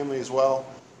of your family as well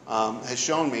has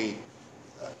shown me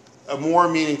a more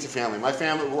meaning to family.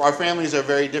 Our families are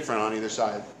very different on either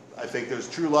side. I think there's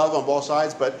true love on both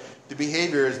sides, but the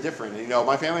behavior is different.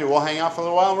 My family will hang out for a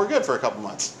little while and we're good for a couple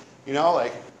months. I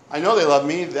know they love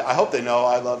me. I hope they know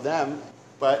I love them.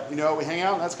 But, we hang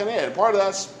out and that's kind of it. And part of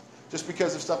that's just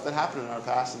because of stuff that happened in our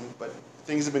past. But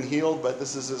things have been healed, but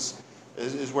this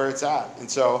is where it's at. And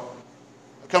so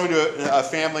coming to a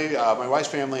family, my wife's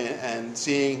family, and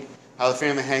seeing how the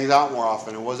family hangs out more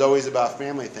often, it was always about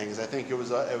family things. I think it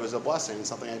was a blessing. It's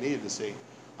something I needed to see.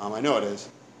 I know it is.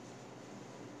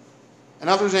 And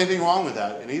not that there's anything wrong with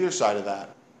that, in either side of that.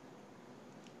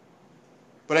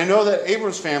 But I know that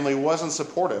Abram's family wasn't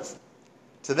supportive.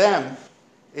 To them,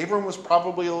 Abram was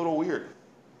probably a little weird.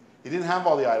 He didn't have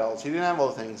all the idols. He didn't have all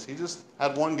the things. He just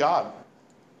had one God.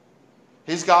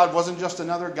 His God wasn't just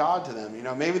another God to them.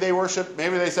 Maybe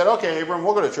they said, okay, Abram,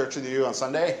 we'll go to church with you on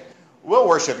Sunday. We'll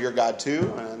worship your God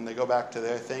too. And they go back to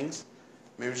their things.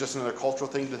 Maybe it's just another cultural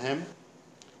thing to him.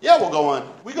 Yeah, we'll go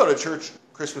on. We go to church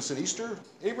Christmas and Easter.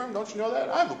 Abram, don't you know that?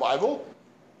 I have a Bible.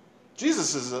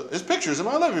 Jesus his picture's in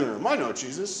my living room. I know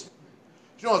Jesus.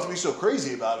 You don't have to be so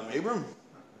crazy about him, Abram.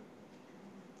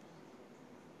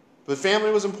 But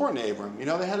family was important to Abram.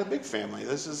 They had a big family.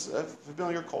 This is a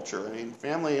familiar culture.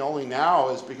 Family only now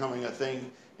is becoming a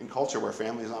thing in culture where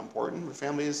family is not important, but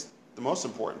family is the most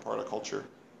important part of culture.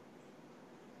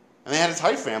 And they had a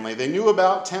tight family. They knew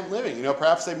about tent living.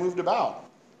 Perhaps they moved about.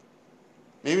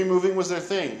 Maybe moving was their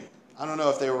thing. I don't know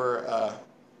if they were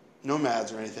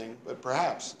nomads or anything, but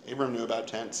perhaps. Abram knew about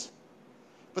tents.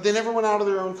 But they never went out of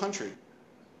their own country.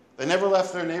 They never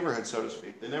left their neighborhood, so to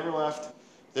speak. They never left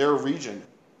their region.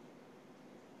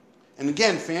 And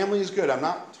again, family is good. I'm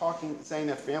not saying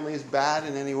that family is bad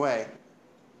in any way.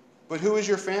 But who is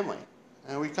your family?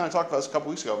 And we kind of talked about this a couple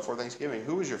weeks ago before Thanksgiving.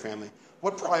 Who is your family?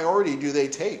 What priority do they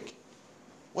take?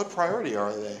 What priority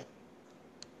are they?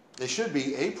 They should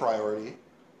be a priority,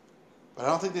 but I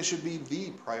don't think they should be the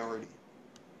priority.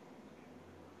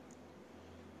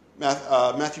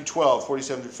 Matthew 12,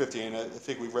 47 through 50, and I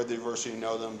think we've read the verse and you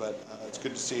know them, but it's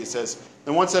good to see. It says,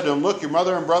 "Then one said to him, 'Look, your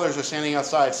mother and brothers are standing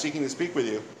outside seeking to speak with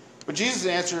you.' But Jesus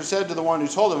answered and said to the one who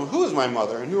told him, 'Who is my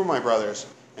mother and who are my brothers?'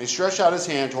 And he stretched out his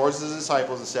hand towards his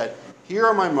disciples and said, 'Here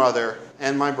are my mother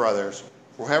and my brothers.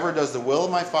 For whoever does the will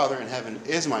of my Father in heaven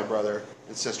is my brother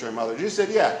and sister and mother.'" Jesus said,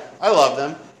 yeah, I love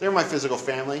them. They're my physical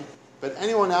family. But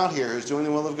anyone out here who's doing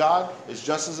the will of God is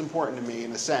just as important to me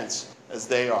in a sense as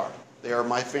they are. They are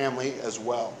my family as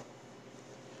well.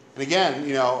 And again,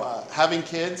 having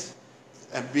kids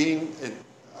and being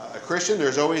a Christian,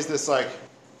 there's always this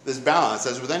balance,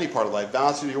 as with any part of life.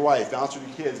 Balance with your wife, balance with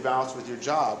your kids, balance with your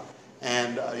job.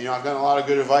 And, I've gotten a lot of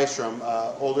good advice from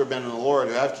older men in the Lord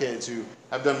who have kids who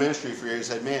have done ministry for years.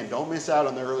 Said, man, don't miss out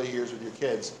on the early years with your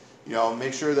kids.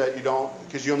 Make sure that you don't,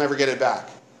 because you'll never get it back.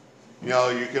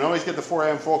 You can always get the 4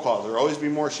 a.m. phone calls. There will always be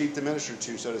more sheep to minister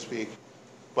to, so to speak.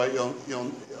 But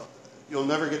you'll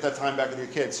never get that time back with your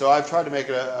kids. So I've tried to make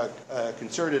a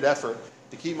concerted effort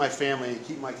to keep my family,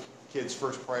 keep my kids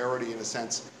first priority in a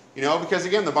sense. Because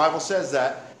again, the Bible says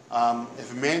that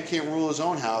if a man can't rule his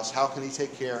own house, how can he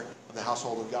take care of the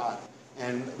household of God?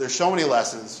 And there's so many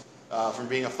lessons from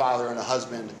being a father and a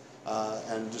husband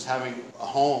and just having a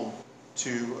home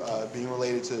to being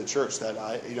related to the church that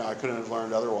I couldn't have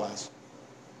learned otherwise.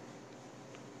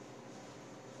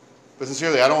 But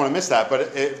sincerely, I don't want to miss that. But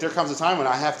if there comes a time when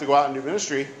I have to go out and do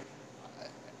ministry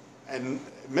and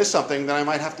miss something, then I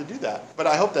might have to do that. But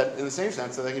I hope that in the same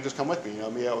sense that they can just come with me.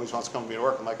 Me always wants to come with me to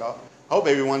work. I'm like, I hope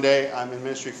maybe one day I'm in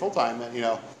ministry full time and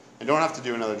I don't have to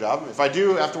do another job. If I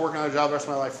do have to work another job the rest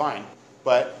of my life, fine.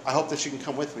 But I hope that she can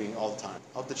come with me all the time.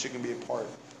 I hope that she can be a part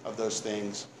of those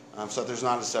things so that there's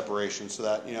not a separation. So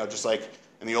that, just like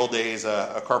in the old days,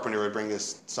 a carpenter would bring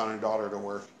his son and daughter to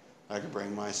work. I could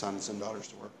bring my sons and daughters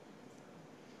to work.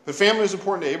 But family was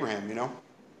important to Abraham, And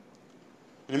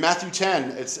in Matthew 10,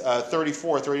 it's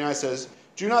 34, 39 says,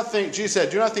 Jesus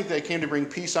said, "Do not think that I came to bring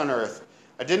peace on earth.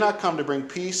 I did not come to bring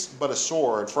peace, but a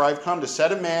sword. For I have come to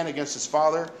set a man against his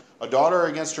father, a daughter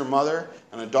against her mother,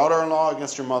 and a daughter-in-law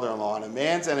against her mother-in-law. And a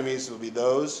man's enemies will be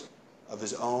those of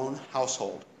his own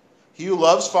household. He who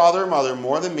loves father or mother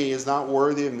more than me is not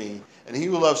worthy of me. And he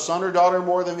who loves son or daughter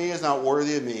more than me is not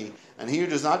worthy of me. And he who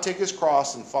does not take his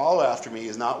cross and follow after me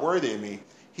is not worthy of me.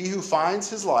 He who finds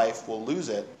his life will lose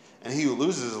it, and he who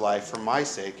loses his life for my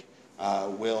sake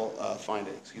will find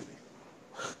it." Excuse me.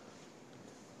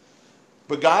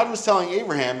 But God was telling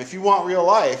Abraham, if you want real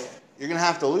life, you're going to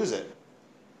have to lose it.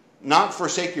 Not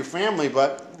forsake your family,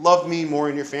 but love me more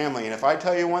in your family. And if I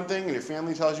tell you one thing and your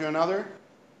family tells you another,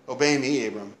 obey me,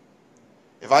 Abram.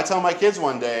 If I tell my kids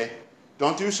one day,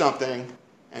 don't do something,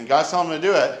 and God's telling them to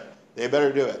do it, they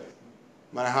better do it.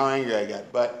 No matter how angry I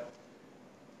get. But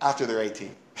after they're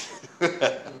 18.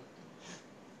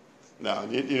 No,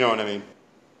 you know what I mean.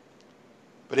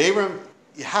 But Abram,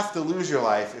 you have to lose your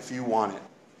life if you want it.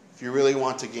 If you really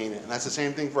want to gain it. And that's the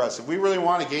same thing for us. If we really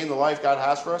want to gain the life God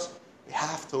has for us, We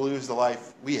have to lose the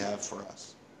life we have for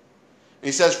us. And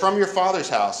he says, from your father's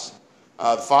house.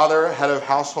 The father, head of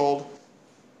household,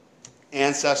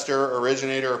 ancestor,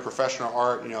 originator of professional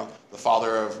art, the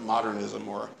father of modernism,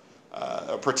 or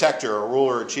a protector, a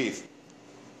ruler, a chief.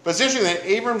 But it's interesting that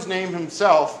Abram's name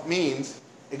himself means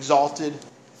exalted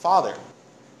father.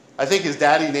 I think his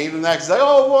daddy named him that because he's like,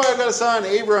 oh boy, I've got a son,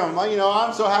 Abram.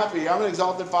 I'm so happy. I'm an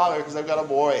exalted father because I've got a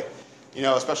boy.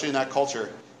 Especially in that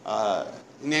culture.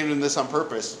 He named him this on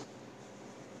purpose.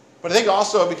 But I think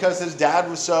also because his dad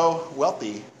was so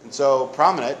wealthy and so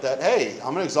prominent that, hey,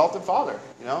 I'm an exalted father.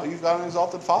 You've got an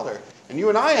exalted father. And you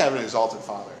and I have an exalted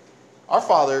father. Our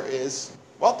father is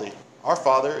wealthy. Our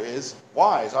father is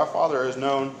wise. Our father is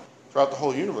known throughout the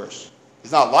whole universe.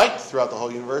 He's not liked throughout the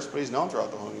whole universe, but he's known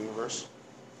throughout the whole universe.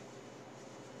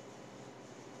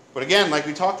 But again, like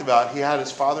we talked about, he had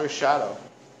his father's shadow.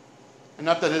 And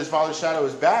not that his father's shadow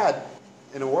is bad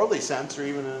in a worldly sense or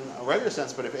even in a regular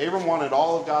sense, but if Abram wanted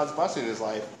all of God's blessing in his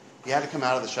life, he had to come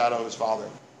out of the shadow of his father.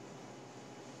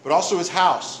 But also his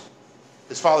house,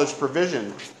 his father's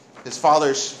provision, his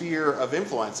father's sphere of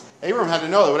influence. Abram had to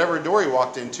know that whatever door he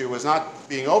walked into was not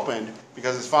being opened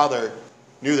because his father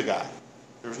knew the guy.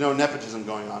 There was no nepotism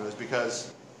going on. It was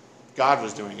because God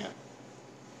was doing it.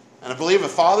 And I believe a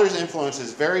father's influence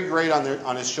is very great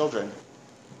on his children.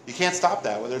 You can't stop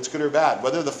that, whether it's good or bad.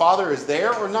 Whether the father is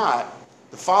there or not,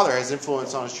 the father has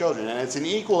influence on his children. And it's an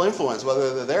equal influence,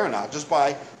 whether they're there or not, just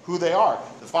by who they are.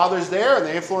 The father's there and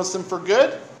they influence them for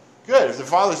good, good. If the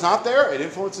father's not there, it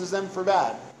influences them for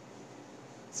bad.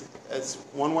 It's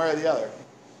one way or the other.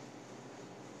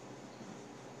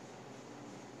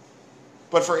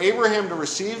 But for Abraham to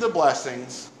receive the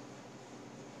blessings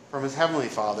from his heavenly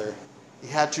father, he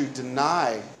had to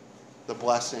deny the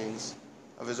blessings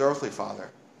of his earthly father.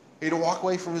 He had to walk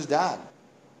away from his dad.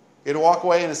 He had to walk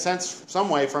away, in a sense, some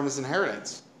way, from his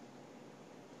inheritance.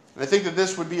 And I think that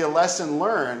this would be a lesson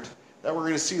learned that we're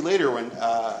going to see later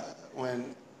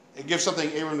when it gives something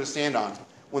Abram to stand on.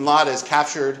 When Lot is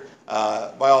captured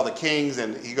by all the kings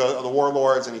and the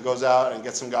warlords, and he goes out and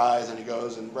gets some guys, and he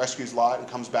goes and rescues Lot and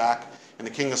comes back, and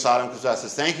the king of Sodom comes back and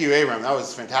says, "Thank you, Abram. That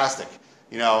was fantastic.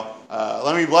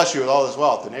 Let me bless you with all this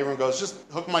wealth." And Abram goes, "Just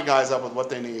hook my guys up with what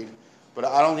they need, but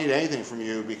I don't need anything from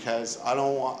you because I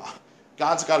don't want.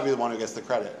 God's got to be the one who gets the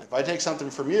credit. If I take something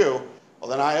from you, well,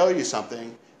 then I owe you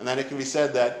something, and then it can be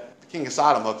said that the king of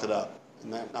Sodom hooked it up,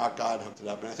 and that not God hooked it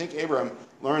up." And I think Abram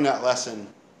learned that lesson.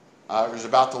 Or is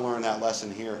about to learn that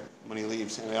lesson here when he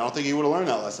leaves, and I don't think he would have learned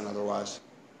that lesson otherwise.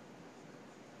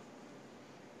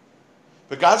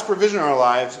 But God's provision in our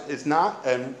lives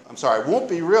won't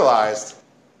be realized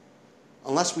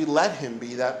unless we let him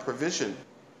be that provision.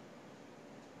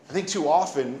 I think too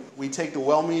often we take the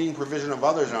well-meaning provision of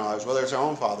others in our lives, whether it's our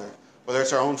own father, whether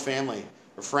it's our own family,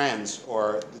 or friends,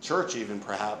 or the church even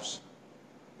perhaps,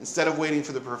 instead of waiting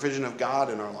for the provision of God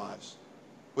in our lives,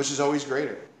 which is always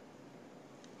greater.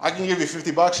 I can give you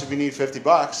 $50 if you need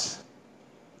 $50,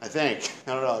 I think.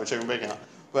 I don't know, we're checking my bank account.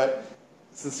 But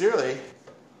sincerely,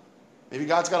 maybe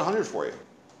God's got 100 for you.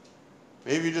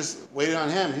 Maybe if you just waited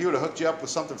on him, he would have hooked you up with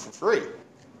something for free.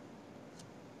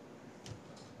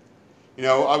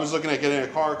 I was looking at getting a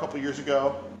car a couple years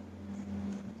ago,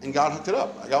 and God hooked it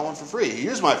up. I got one for free. He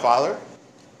used my father,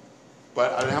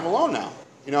 but I didn't have a loan now.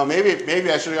 Maybe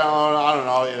I should have gotten a loan. I don't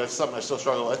know. It's something I still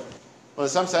struggle with. But in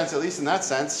some sense, at least in that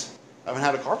sense, I haven't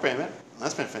had a car payment.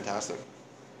 That's been fantastic.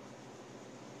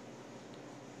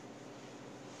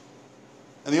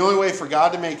 And the only way for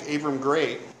God to make Abram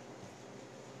great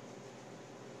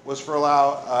was for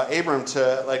Abram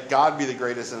to let God be the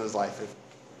greatest in his life.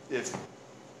 If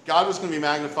God was going to be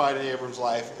magnified in Abram's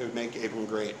life, it would make Abram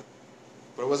great.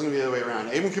 But it wasn't going to be the other way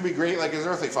around. Abram could be great like his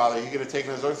earthly father. He could have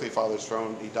taken his earthly father's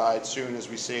throne. He died soon, as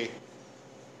we see.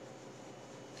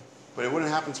 But it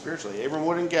wouldn't happen spiritually. Abram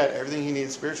wouldn't get everything he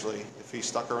needed spiritually if he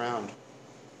stuck around.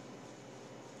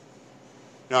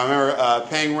 I remember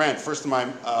paying rent first to my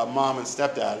mom and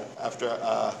stepdad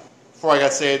before I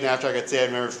got saved, and after I got saved. I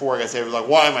remember before I got saved, I was like,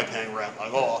 "Why am I paying rent?"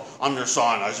 Like, "Oh, I'm your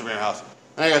son. I should be in your house."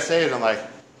 And I got saved, and I'm like,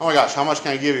 "Oh my gosh, how much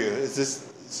can I give you? Is this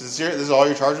sincere? This is all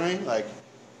you're charging me?"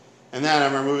 And then I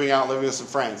remember moving out, living with some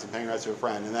friends, and paying rent to a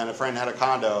friend. And then a friend had a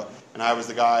condo, and I was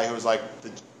the guy who was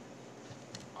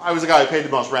I was the guy who paid the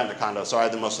most rent in the condo, so I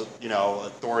had the most,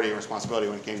 authority and responsibility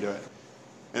when it came to it.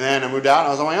 And then I moved out, and I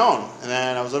was on my own. And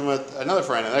then I was living with another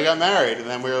friend, and I got married. And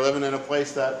then we were living in a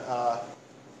place that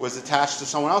was attached to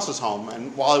someone else's home.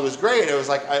 And while it was great, it was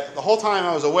like the whole time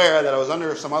I was aware that I was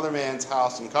under some other man's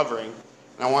house and covering,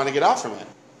 and I wanted to get out from it.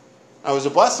 And it was a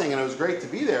blessing, and it was great to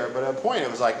be there. But at a point, it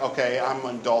was like, okay, I'm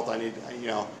an adult. I need,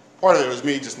 part of it was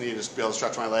me just needing to be able to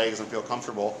stretch my legs and feel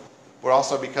comfortable. but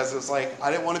also because it's like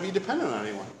I didn't want to be dependent on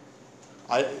anyone.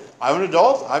 I'm an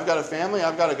adult. I've got a family.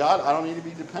 I've got a God. I don't need to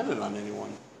be dependent on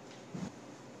anyone.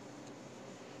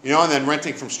 And then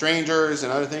renting from strangers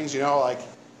and other things, like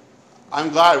I'm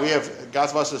glad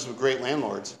God's blessed us with great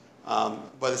landlords. But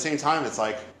at the same time, it's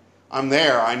like I'm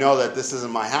there. I know that this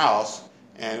isn't my house.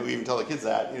 And we even tell the kids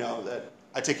that, that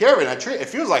I take care of it. And it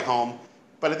feels like home.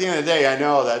 But at the end of the day, I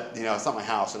know that, it's not my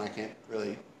house and I can't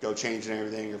really go changing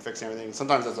everything or fixing everything.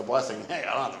 Sometimes that's a blessing. Hey,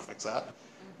 I don't have to fix that.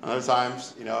 Other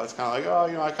times, it's kind of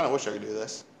like, I kind of wish I could do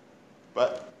this.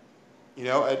 But,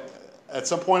 at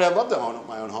some point I'd love to own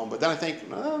my own home. But then I think,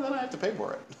 no, then I have to pay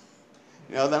for it.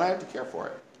 Then I have to care for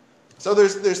it. So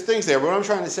there's things there. But what I'm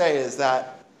trying to say is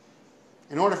that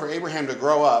in order for Abraham to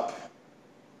grow up,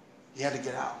 he had to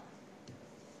get out.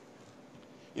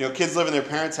 Kids live in their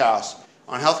parents' house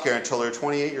on health care until they're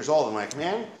 28 years old. I'm like,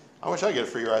 man, I wish I could get a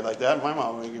free ride like that. My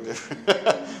mom would give me a free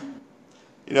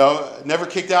never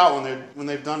kicked out when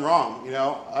they've done wrong.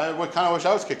 I would kind of wish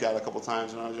I was kicked out a couple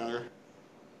times when I was younger.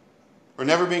 Or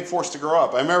never being forced to grow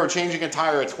up. I remember changing a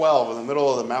tire at 12 in the middle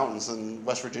of the mountains in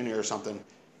West Virginia or something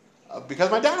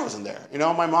because my dad wasn't there.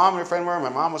 My mom and her friend were. My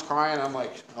mom was crying. I'm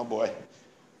like, oh boy,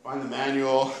 find the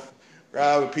manual.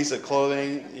 Grab a piece of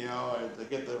clothing, to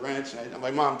get the wrench. And I'm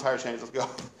like, Mom, tire change, let's go.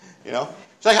 She's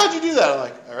like, how'd you do that? I'm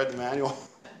like, I read the manual.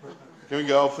 Can we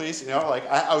go, please?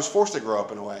 I was forced to grow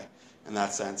up in a way, in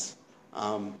that sense.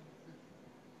 At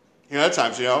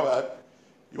times,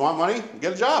 you want money?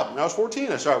 Get a job. When I was 14,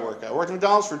 I started work. I worked at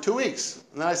McDonald's for 2 weeks.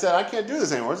 And then I said, I can't do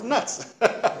this anymore. It's nuts.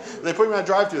 They put me on a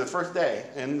drive-thru the first day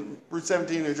in Route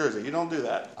 17, New Jersey. You don't do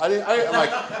that. I'm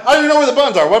like, I don't even know where the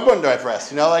buttons are. What button do I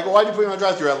press? Why'd you put me on a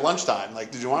drive-thru at lunchtime?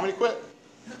 Like, did you want me to quit?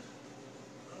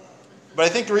 But I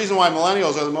think the reason why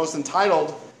millennials are the most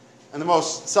entitled and the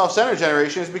most self-centered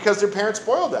generation is because their parents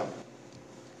spoiled them.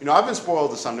 I've been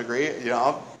spoiled to some degree.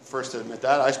 I'm first to admit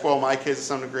that. I spoil my kids to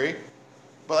some degree.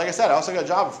 But like I said, I also got a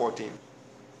job at 14.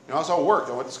 I also worked.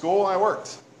 I went to school and I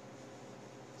worked.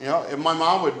 If my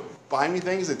mom would buy me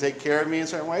things and take care of me in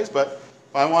certain ways, but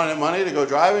if I wanted money to go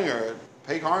driving or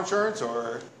pay car insurance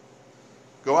or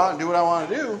go out and do what I want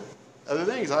to do, other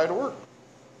things, I had to work.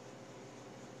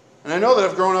 And I know that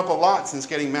I've grown up a lot since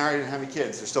getting married and having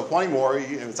kids. There's still plenty more,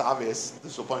 and it's obvious.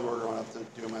 There's still plenty more growing up to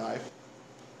do in my life.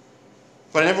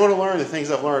 But I never would have learned the things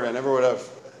I've learned. I never would have.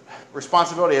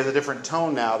 Responsibility has a different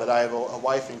tone now that I have a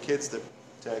wife and kids to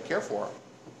care for.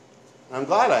 And I'm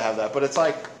glad I have that. But it's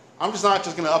like, I'm just not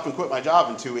just going to up and quit my job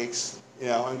in 2 weeks,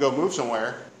 and go move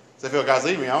somewhere because I feel God's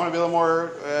leading me. I want to be a little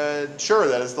more sure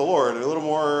that it's the Lord, and a little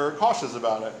more cautious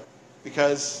about it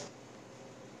because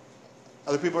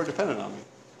other people are dependent on me.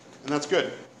 And that's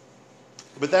good.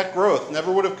 But that growth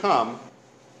never would have come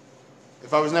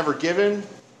if I was never given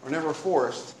or never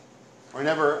forced or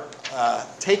never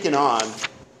taken on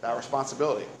that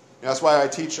responsibility. That's why we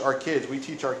teach our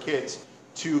kids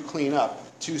to clean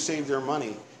up, to save their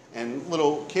money in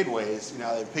little kid ways. They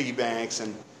have piggy banks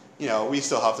and, we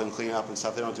still help them clean up and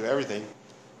stuff. They don't do everything.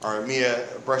 Or Mia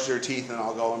brushes her teeth and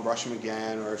I'll go and brush them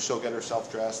again, or she'll get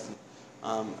herself dressed.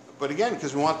 But again,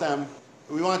 because we want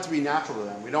it to be natural to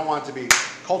them. We don't want it to be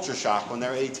culture shock when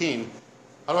they're 18.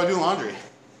 How do I do laundry?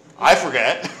 I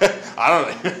forget. I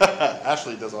don't.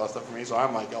 Ashley does all that stuff for me, so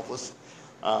I'm like helpless.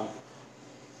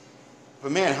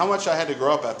 But man, how much I had to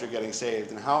grow up after getting saved,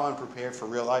 and how unprepared for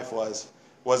real life was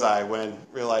I when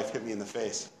real life hit me in the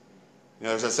face.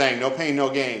 There's that saying, no pain, no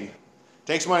gain. It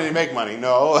takes money to make money.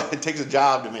 No, it takes a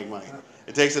job to make money.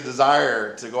 It takes a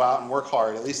desire to go out and work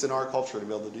hard, at least in our culture, to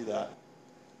be able to do that.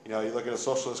 You look at a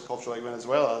socialist culture like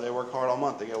Venezuela, they work hard all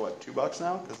month. They get, what, $2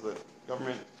 now? Because the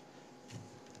government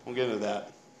won't get into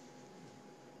that.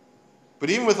 But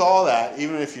even with all that,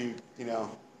 even if you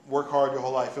work hard your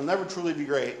whole life, you'll never truly be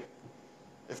great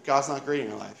if God's not great in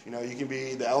your life. You can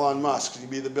be the Elon Musk, you can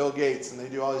be the Bill Gates, and they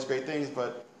do all these great things, but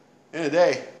at the end of the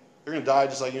day, you're going to die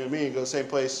just like you and me and go to the same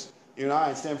place you and I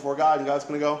and stand before God, and God's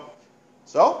going to go,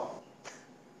 so?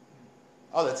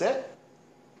 Oh, that's it?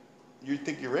 You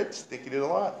think you're rich? Think you did a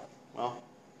lot? Well,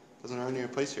 it doesn't earn you a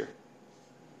place here.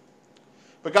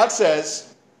 But God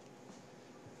says,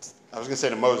 I was going to say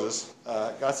to Moses,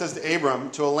 God says to Abram,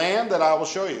 to a land that I will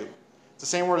show you. It's the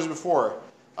same word as before,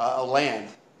 a land.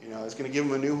 It's going to give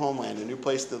him a new homeland, a new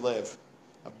place to live,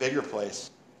 a bigger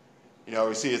place.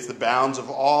 We see it's the bounds of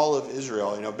all of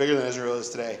Israel, bigger than Israel is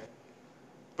today.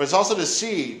 But it's also to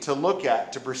see, to look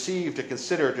at, to perceive, to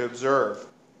consider, to observe.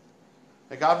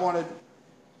 That God wanted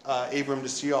Abram to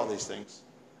see all these things.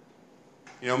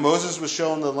 Moses was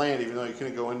shown the land even though he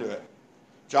couldn't go into it.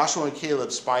 Joshua and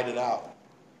Caleb spied it out.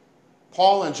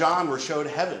 Paul and John were showed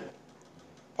heaven.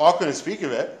 Paul couldn't speak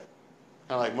of it,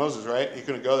 kind of like Moses, right? He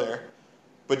couldn't go there.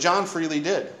 But John freely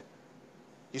did.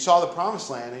 He saw the promised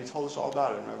land, and he told us all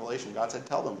about it in Revelation. God said,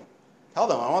 tell them. Tell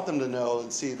them. I want them to know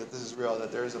and see that this is real,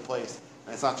 that there is a place.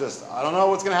 And it's not just, I don't know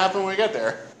what's going to happen when we get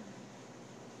there.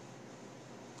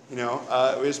 We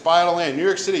just buy out a land. New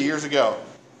York City years ago.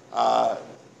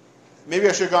 Maybe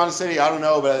I should have gone to the city. I don't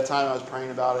know. But at the time I was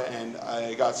praying about it. And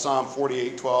I got Psalm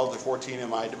 48:12-14 in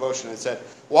my devotion. It said,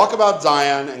 walk about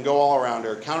Zion and go all around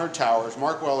her. Count her towers.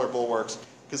 Mark well her bulwarks.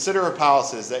 Consider her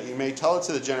palaces, that you may tell it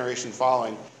to the generation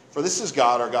following. For this is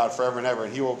God, our God, forever and ever.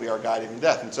 And he will be our guide even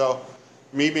death. And so,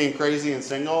 me being crazy and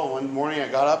single, one morning I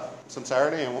got up some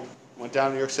Saturday and went down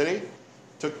to New York City.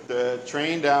 Took the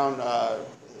train down,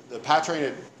 the PATH train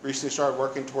had recently started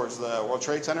working towards the World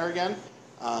Trade Center again.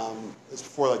 It's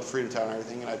before the Freedom Town and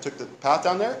everything. And I took the PATH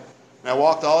down there. And I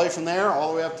walked all the way from there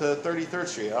all the way up to 33rd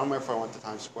Street. I don't remember if I went to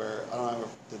Times Square. I don't remember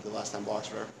if I did the last 10 blocks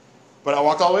or whatever. But I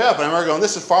walked all the way up. And I remember going,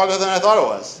 this is farther than I thought it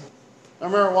was. I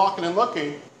remember walking and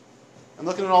looking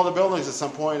at all the buildings at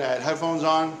some point. I had headphones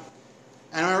on.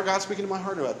 And I remember God speaking to my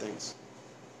heart about things.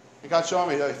 And God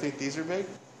showing me, I think these are big.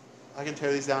 I can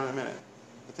tear these down in a minute.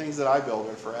 The things that I build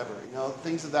are forever.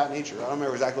 Things of that nature. I don't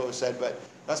remember exactly what was said, but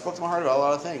God spoke to my heart about a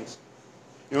lot of things.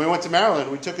 We went to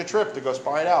Maryland. We took a trip to go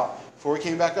spy it out. Before we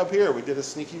came back up here, we did a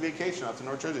sneaky vacation out to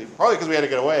North Jersey. Probably because we had to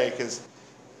get away, because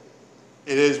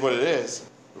it is what it is.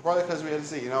 But probably because we had to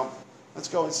see, let's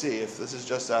go and see if this is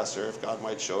just us or if God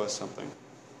might show us something.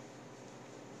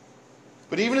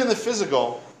 But even in the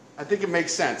physical, I think it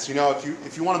makes sense.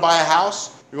 If you want to buy a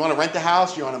house, you want to rent a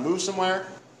house, you want to move somewhere,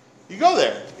 you go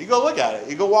there. You go look at it.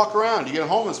 You go walk around. You get a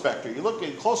home inspector. You look at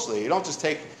it closely. You don't just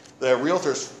take the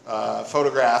realtor's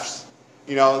photographs.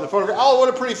 The photograph, oh, what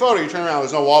a pretty photo. You turn around,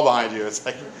 there's no wall behind you. It's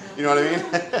like, you know what I mean?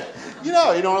 You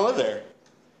don't want to live there.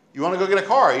 You want to go get a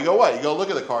car. You go what? You go look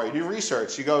at the car. You do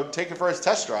research. You go take it for a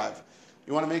test drive.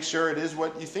 You want to make sure it is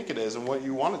what you think it is and what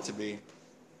you want it to be.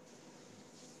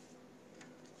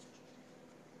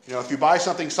 If you buy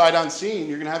something sight unseen,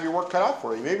 you're going to have your work cut out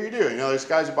for you. Maybe you do. There's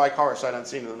guys who buy cars sight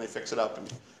unseen and then they fix it up.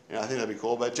 And I think that'd be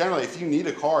cool. But generally, if you need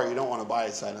a car, you don't want to buy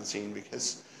it sight unseen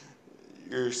because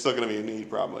you're still going to be in need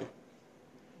probably.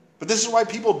 But this is why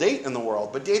people date in the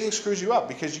world. But dating screws you up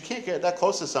because you can't get that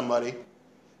close to somebody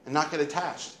and not get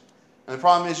attached. And the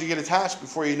problem is you get attached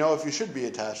before you know if you should be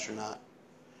attached or not.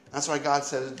 That's why God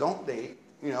says don't date.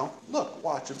 Look,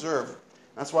 watch, observe.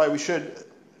 That's why we should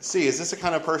see, is this the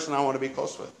kind of person I want to be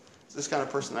close with? Is this kind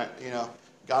of person that,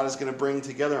 God is going to bring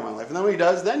together in my life? And then when he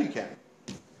does, then you can.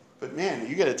 But man,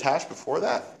 you get attached before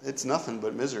that, it's nothing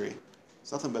but misery.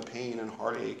 It's nothing but pain and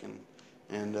heartache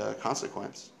and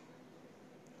consequence.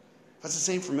 That's the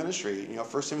same for ministry.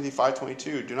 1 Timothy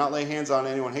 5:22, do not lay hands on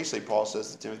anyone hastily, Paul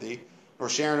says to Timothy, nor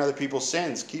share in other people's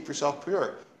sins. Keep yourself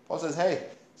pure. Paul says, hey,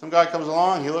 some guy comes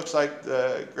along, he looks like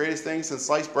the greatest thing since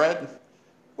sliced bread.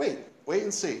 Wait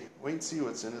and see. Wait and see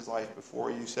what's in his life before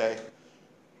you say,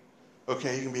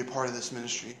 okay, you can be a part of this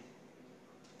ministry.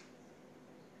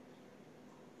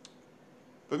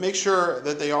 But make sure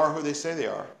that they are who they say they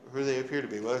are, who they appear to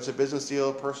be, whether it's a business deal,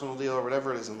 a personal deal, or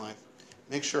whatever it is in life.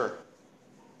 Make sure.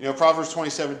 Proverbs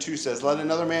 27:2 says, let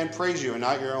another man praise you and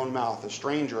not your own mouth, a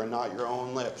stranger and not your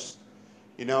own lips.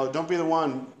 Don't be the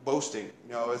one boasting.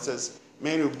 It says,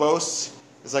 man who boasts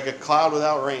is like a cloud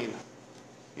without rain.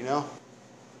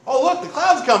 Oh, look, the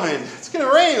cloud's coming. It's going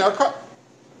to rain.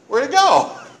 Where'd it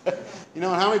go? And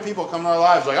how many people come in our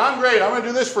lives like, I'm great. I'm going to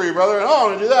do this for you, brother. And I'm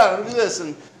going to do that. I'm going to do this.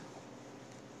 And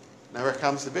never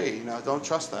comes to be. Don't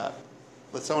trust that.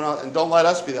 Let someone else, and don't let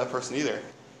us be that person either.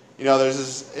 There's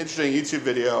this interesting YouTube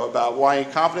video about why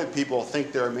incompetent people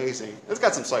think they're amazing. It's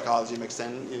got some psychology mixed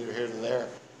in, either here or there.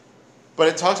 But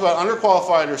it talks about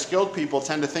underqualified or skilled people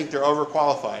tend to think they're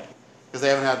overqualified because they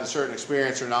haven't had a certain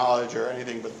experience or knowledge or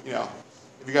anything. But,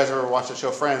 if you guys ever watched the show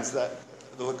Friends, that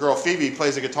the girl Phoebe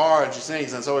plays a guitar and she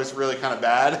sings and it's always really kind of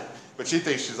bad, but she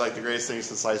thinks she's like the greatest thing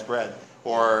since sliced bread.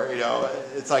 Or,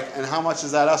 it's like, and how much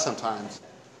is that us sometimes?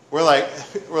 We're like,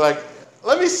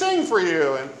 let me sing for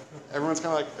you. And everyone's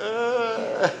kind of like,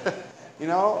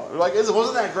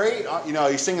 wasn't that great?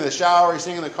 You sing in the shower, you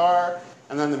sing in the car,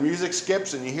 and then the music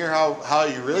skips and you hear how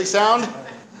you really sound.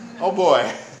 Oh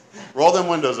boy, roll them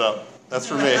windows up. That's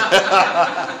for me.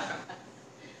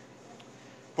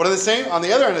 But on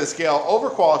the other end of the scale,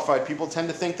 overqualified people tend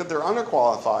to think that they're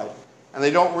underqualified, and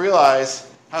they don't realize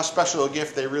how special a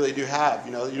gift they really do have.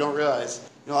 You don't realize.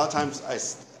 A lot of times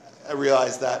I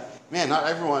realize that, man, not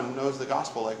everyone knows the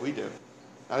gospel like we do.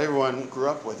 Not everyone grew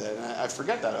up with it, and I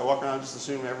forget that. I walk around just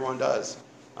assuming everyone does.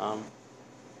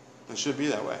 It should be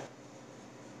that way.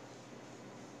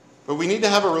 But we need to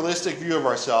have a realistic view of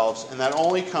ourselves, and that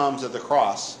only comes at the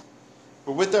cross.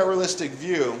 But with that realistic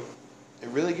view, it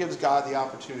really gives God the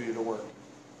opportunity to work.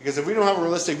 Because if we don't have a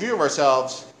realistic view of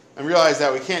ourselves and realize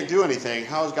that we can't do anything,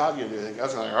 how is God going to do anything?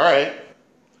 God's going to be like, all right,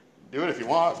 do it if you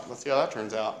want. Let's see how that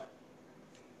turns out.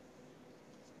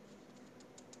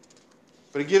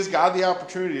 But it gives God the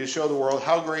opportunity to show the world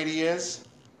how great he is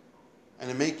and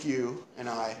to make you and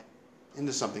I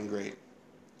into something great.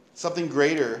 Something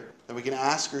greater than we can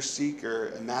ask or seek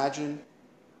or imagine.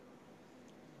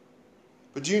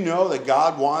 But do you know that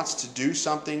God wants to do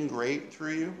something great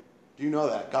through you? Do you know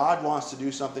that? God wants to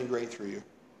do something great through you.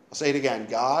 I'll say it again.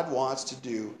 God wants to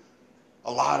do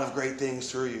a lot of great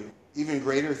things through you. Even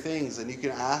greater things than you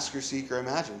can ask or seek or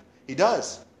imagine. He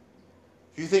does.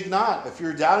 If you think not, if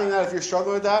you're doubting that, if you're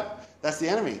struggling with that, that's the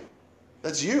enemy.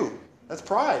 That's you. That's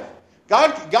pride.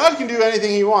 God can do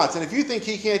anything he wants. And if you think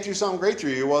he can't do something great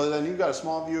through you, well, then you've got a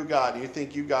small view of God. And you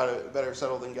think you've got it better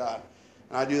settled than God.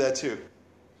 And I do that too.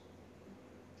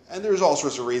 And there's all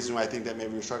sorts of reasons why I think that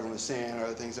maybe you're struggling with sin or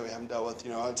other things that we haven't dealt with.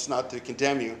 It's not to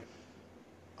condemn you.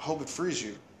 I hope it frees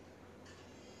you.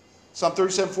 Psalm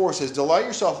 37:4 says, delight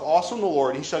yourself also in the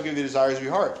Lord, and he shall give you the desires of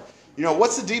your heart.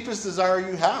 What's the deepest desire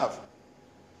you have?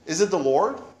 Is it the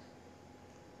Lord?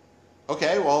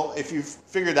 Okay, well, if you've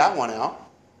figured that one out,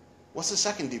 what's the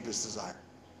second deepest desire?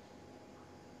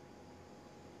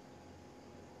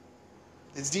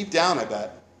 It's deep down, I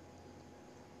bet.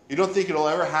 You don't think it'll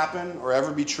ever happen or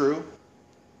ever be true?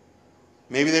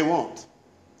 Maybe they won't.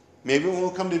 Maybe it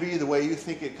won't come to be the way you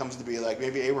think it comes to be. Like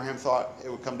maybe Abraham thought it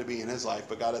would come to be in his life,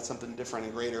 but God had something different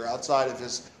and greater outside of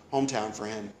his hometown for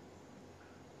him.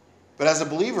 But as a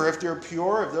believer, if they're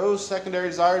pure, if those secondary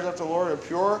desires after the Lord are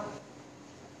pure,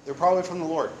 they're probably from the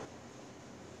Lord.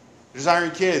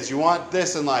 Desiring kids, you want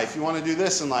this in life, you want to do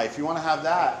this in life, you want to have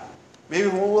that. Maybe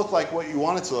it won't look like what you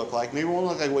want it to look like. Maybe it won't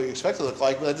look like what you expect it to look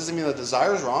like, but that doesn't mean the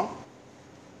desire is wrong.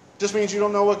 It just means you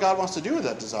don't know what God wants to do with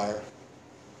that desire.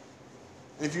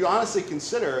 And if you honestly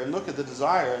consider and look at the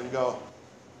desire and go,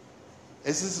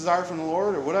 is this desire from the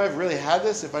Lord? Or would I have really had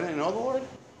this if I didn't know the Lord?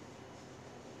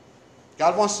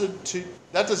 God wants to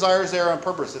that desire is there on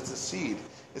purpose. It's a seed.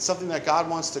 It's something that God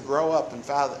wants to grow up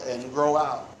and grow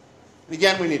out. And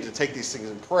again, we need to take these things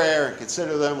in prayer and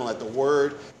consider them and let the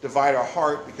Word divide our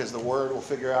heart, because the Word will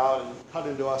figure out and cut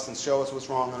into us and show us what's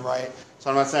wrong and right. So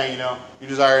I'm not saying, you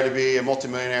desire to be a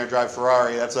multimillionaire and drive a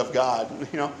Ferrari. That's of God.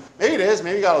 Maybe it is.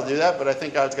 Maybe God will do that, but I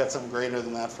think God's got something greater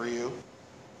than that for you.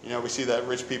 We see that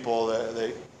rich people,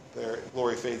 their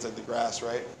glory fades like the grass,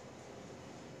 right?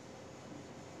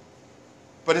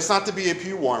 But it's not to be a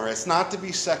pew warmer. It's not to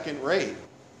be second rate.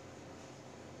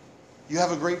 You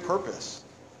have a great purpose.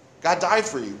 God died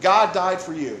for you. God died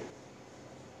for you.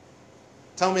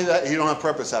 Tell me that you don't have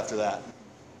purpose after that.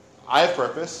 I have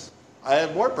purpose. I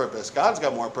have more purpose. God's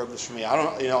got more purpose for me. I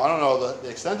don't know the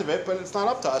extent of it, but it's not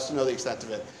up to us to know the extent of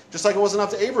it. Just like it wasn't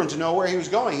up to Abram to know where he was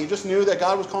going. He just knew that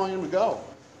God was calling him to go.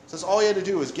 So that's all he had to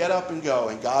do was get up and go,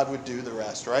 and God would do the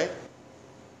rest, right?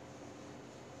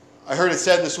 I heard it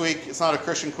said this week, it's not a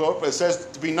Christian quote, but it says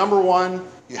to be number one,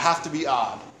 you have to be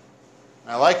odd.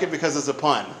 And I like it because it's a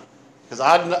pun. Because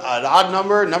an odd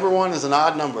number one is an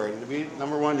odd number. And to be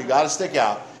number one, you got to stick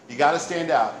out. You got to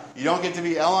stand out. You don't get to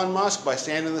be Elon Musk by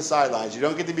standing in the sidelines. You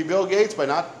don't get to be Bill Gates by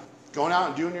not going out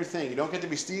and doing your thing. You don't get to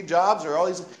be Steve Jobs or all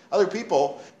these other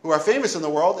people who are famous in the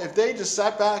world. If they just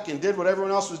sat back and did what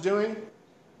everyone else was doing,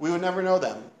 we would never know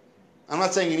them. I'm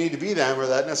not saying you need to be them or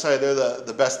that necessarily they're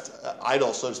the best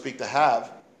idol, so to speak, to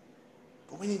have.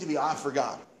 But we need to be odd for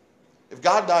God. If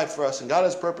God died for us and God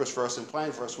has purpose for us and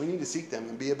planned for us, we need to seek them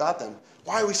and be about them.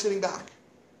 Why are we sitting back?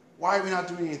 Why are we not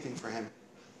doing anything for him?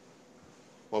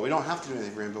 Well, we don't have to do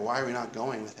anything for him, but why are we not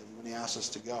going with him when he asks us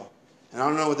to go? And I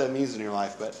don't know what that means in your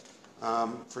life, but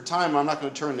for time, I'm not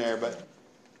going to turn there, but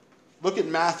look at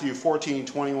Matthew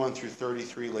 14:21 through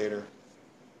 33 later.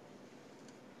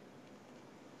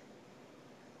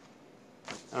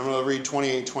 And I'm going to read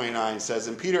 28:29. It says,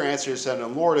 and Peter answered and said to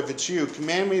him, Lord, if it's you,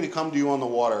 command me to come to you on the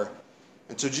water.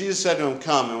 And so Jesus said to him,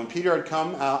 come. And when Peter had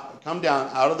come down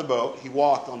out of the boat, he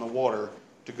walked on the water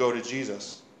to go to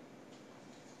Jesus.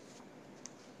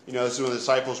 This is when the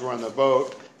disciples were in the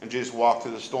boat, and Jesus walked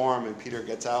through the storm, and Peter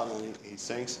gets out, and then he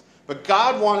sinks. But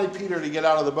God wanted Peter to get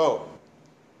out of the boat,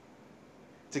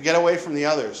 to get away from the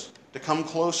others, to come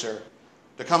closer,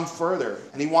 to come further.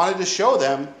 And he wanted to show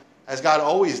them, as God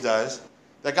always does,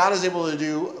 that God is able to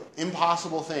do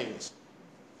impossible things.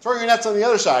 Throw your nets on the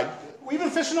other side. We've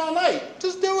been fishing all night.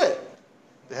 Just do it.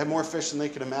 They had more fish than they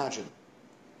could imagine.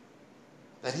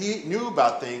 That he knew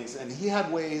about things, and he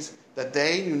had ways that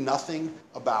they knew nothing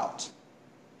about.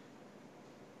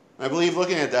 And I believe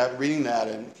looking at that, reading that,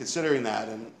 and considering that,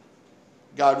 and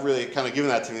God really kind of giving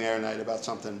that to me the other night about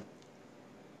something,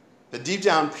 that deep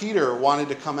down Peter wanted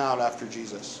to come out after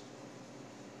Jesus.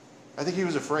 I think he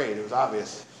was afraid. It was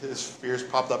obvious. His fears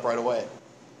popped up right away.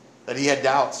 That he had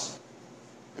doubts.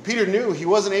 And Peter knew he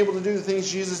wasn't able to do the things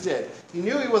Jesus did. He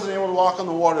knew he wasn't able to walk on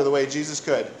the water the way Jesus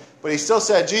could. But he still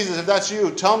said, Jesus, if that's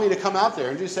you, tell me to come out there.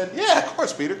 And Jesus said, yeah, of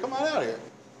course, Peter, come on out here.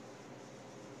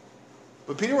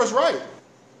 But Peter was right.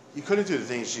 He couldn't do the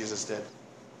things Jesus did.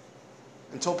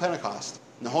 Until Pentecost.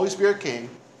 And the Holy Spirit came.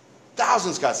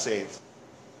 Thousands got saved.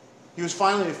 He was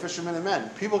finally a fisherman of men.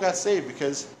 People got saved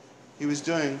because he was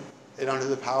doing it under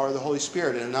the power of the Holy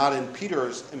Spirit and not in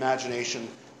Peter's imagination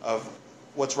of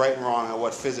what's right and wrong and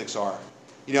what physics are.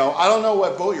 You know, I don't know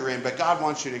what boat you're in, but God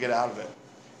wants you to get out of it.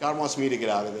 God wants me to get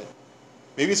out of it.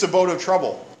 Maybe it's a boat of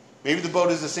trouble. Maybe the boat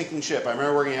is a sinking ship. I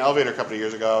remember working in an elevator a couple of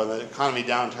years ago, and the economy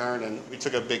downturned, and we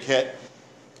took a big hit.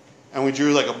 And we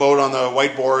drew like a boat on the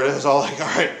whiteboard. It was all like, all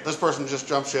right, this person just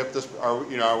jumped ship.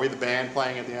 Are we the band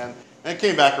playing at the end? And it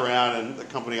came back around, and the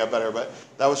company got better. But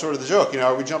that was sort of the joke.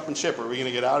 Are we jumping ship? Are we going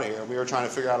to get out of here? And we were trying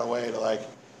to figure out a way to like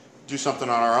do something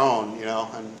on our own,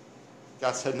 And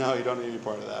God said, no, you don't need any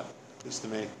part of that. Just to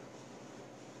me.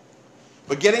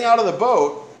 But getting out of the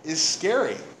boat is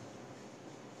scary.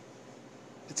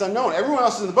 It's unknown. Everyone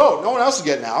else is in the boat. No one else is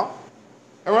getting out.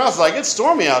 Everyone else is like, it's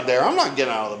stormy out there. I'm not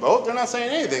getting out of the boat. They're not saying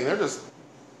anything. They're just,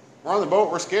 we're on the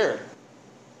boat. We're scared.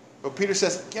 But Peter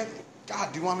says,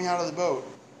 God, do you want me out of the boat?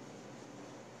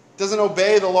 Doesn't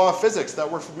obey the law of physics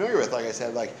that we're familiar with, like I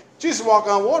said. Like, Jesus walk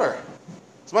on water.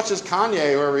 As much as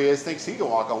Kanye, whoever he is, thinks he can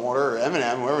walk on water, or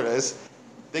Eminem, whoever it is,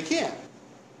 they can't.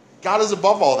 God is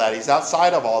above all that. He's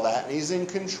outside of all that. And he's in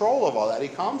control of all that. He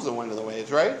calms the wind and the waves,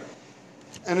 right?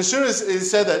 And as soon as it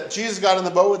said that Jesus got in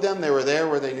the boat with them, they were there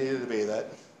where they needed to be. That,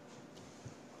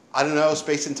 I don't know,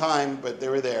 space and time, but they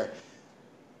were there.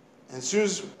 And as soon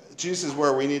as Jesus is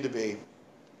where we need to be,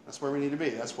 that's where we need to be.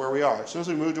 That's where we are. As soon as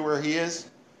we move to where he is,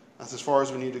 that's as far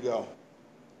as we need to go.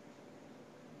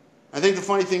 I think the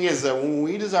funny thing is that when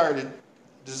we desire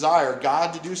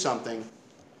God to do something,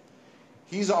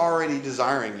 he's already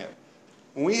desiring it.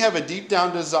 When we have a deep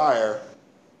down desire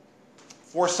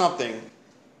for something,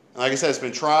 and like I said, it's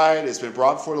been tried, it's been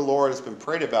brought before the Lord, it's been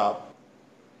prayed about,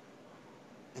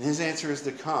 and his answer is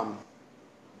to come,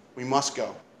 we must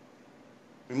go.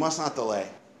 We must not delay.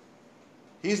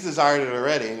 He's desired it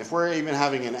already, and if we're even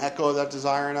having an echo of that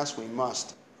desire in us, we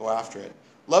must go after it.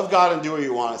 Love God and do what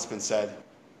you want, it's been said.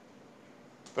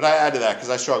 But I add to that because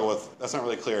I struggle with, that's not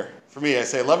really clear. For me, I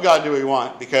say, love God and do what you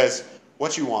want, because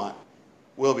what you want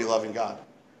will be loving God.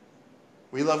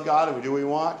 We love God and we do what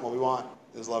we want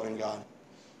is loving God.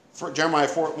 Jeremiah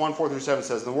 1:4-7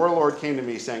 says, the word of the Lord came to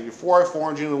me, saying, before I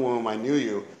formed you in the womb, I knew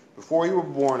you. Before you were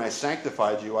born, I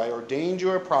sanctified you. I ordained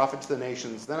you a prophet to the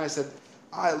nations. Then I said,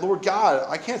 Lord God,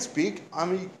 I can't speak.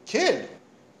 I'm a kid.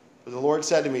 But the Lord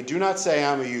said to me, do not say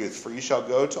I'm a youth, for you shall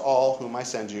go to all whom I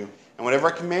send you. And whatever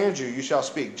I command you, you shall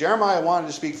speak. Jeremiah wanted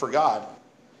to speak for God,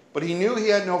 but he knew he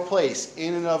had no place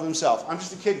in and of himself. I'm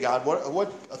just a kid, God.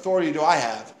 What authority do I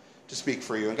have to speak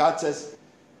for you? And God says,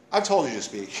 I've told you to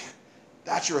speak.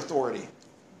 That's your authority.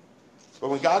 But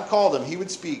when God called him, he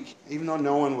would speak, even though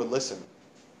no one would listen.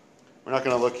 We're not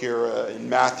going to look here in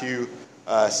Matthew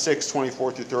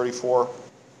 6:24-34.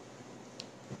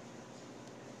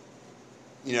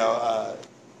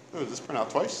 Does this print out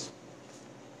twice?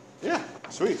 Yeah,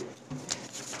 sweet.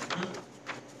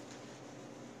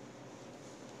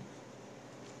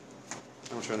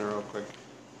 I'm trying to real quick.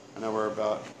 I know we're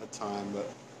about at time,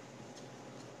 but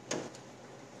it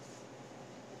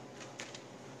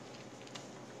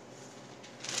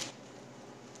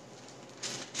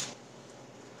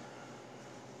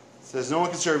says, no one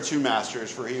can serve two masters,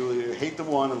 for he will either hate the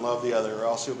one and love the other, or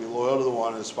else he will be loyal to the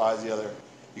one and despise the other.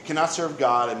 You cannot serve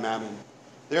God and mammon.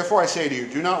 Therefore I say to you,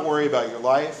 do not worry about your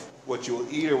life, what you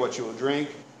will eat or what you will drink,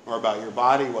 nor about your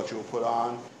body, what you will put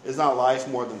on. Is not life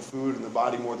more than food, and the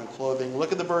body more than clothing?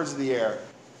 Look at the birds of the air,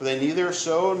 for they neither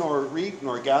sow nor reap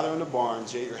nor gather into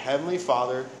barns, yet your heavenly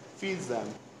Father feeds them.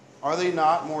 Are you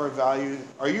not more of value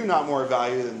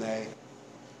than they?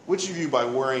 Which of you by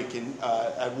worrying can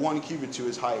add 1 cubit to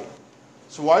his height?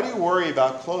 So why do you worry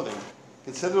about clothing?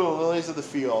 Consider the lilies of the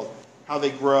field, how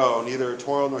they grow, neither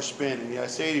toil nor spin. And yet I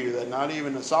say to you that not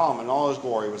even Solomon in all his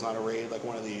glory was not arrayed like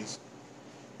one of these.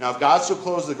 Now if God so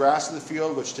clothes the grass of the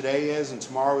field, which today is and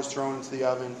tomorrow is thrown into the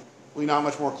oven, will he not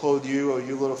much more clothe you, O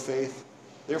you little faith?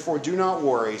 Therefore do not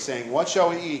worry, saying, what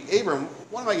shall we eat? Abram,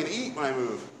 what am I going to eat when I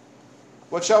move?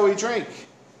 What shall we drink?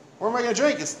 Where am I going to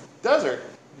drink? It's desert.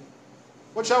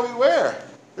 What shall we wear?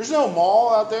 There's no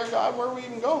mall out there, God. Where are we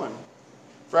even going?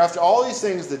 For after all these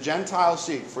things the Gentiles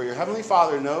seek, for your heavenly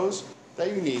Father knows that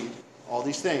you need all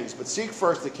these things. But seek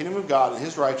first the kingdom of God and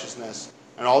his righteousness,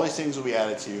 and all these things will be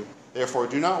added to you. Therefore,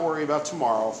 do not worry about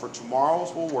tomorrow, for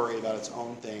tomorrow will worry about its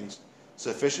own things.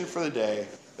 Sufficient for the day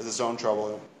is its own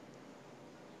trouble.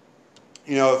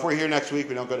 You know, if we're here next week,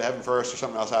 we don't go to heaven first or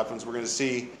something else happens, we're going to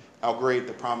see how great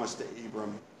the promise to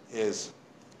Abram is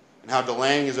and how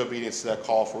delaying his obedience to that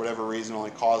call for whatever reason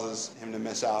only causes him to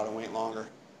miss out and wait longer.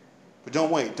 But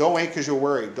don't wait. Don't wait because you're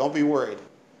worried. Don't be worried.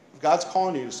 If God's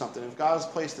calling you to something, if God has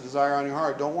placed a desire on your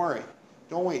heart, don't worry.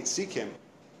 Don't wait. Seek him.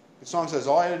 The song says,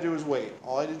 all I had to do is wait.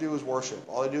 All I had to do is worship.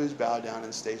 All I had to do is bow down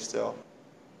and stay still.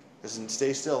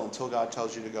 Stay still until God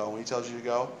tells you to go. When he tells you to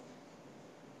go,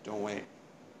 don't wait.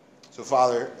 So,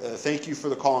 Father, thank you for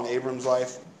the call in Abram's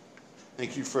life.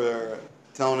 Thank you for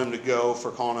telling him to go,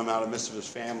 for calling him out of the midst of his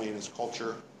family and his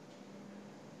culture.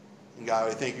 And God,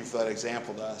 I thank you for that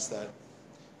example to us, that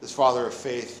this father of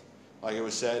faith, like it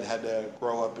was said, had to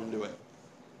grow up into it.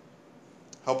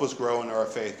 Help us grow into our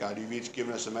faith, God. You've each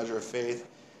given us a measure of faith,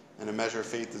 and a measure of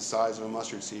faith the size of a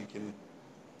mustard seed can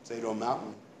say to a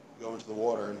mountain, go into the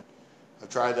water. And I've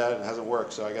tried that and it hasn't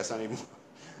worked, so I guess I need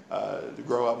to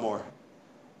grow up more.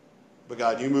 But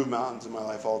God, you move mountains in my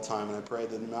life all the time, and I pray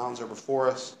that the mountains are before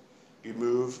us. You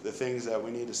move the things that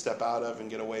we need to step out of and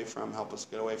get away from, help us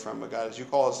get away from. But God, as you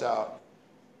call us out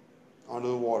onto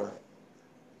the water,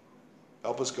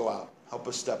 help us go out. Help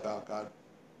us step out, God.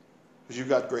 Because you've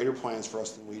got greater plans for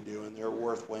us than we do, and they're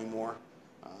worth way more.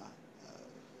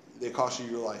 They cost you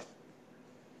your life.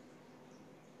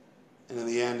 And in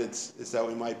the end, it's that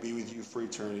we might be with you for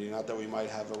eternity, not that we might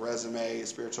have a resume, a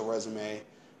spiritual resume,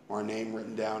 or our name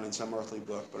written down in some earthly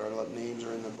book, but our names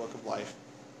are in the book of life.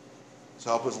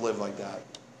 So help us live like that,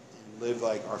 and live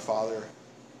like our Father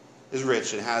is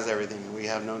rich and has everything, and we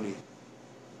have no need.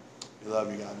 We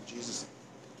love you, God. In Jesus'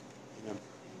 name, amen.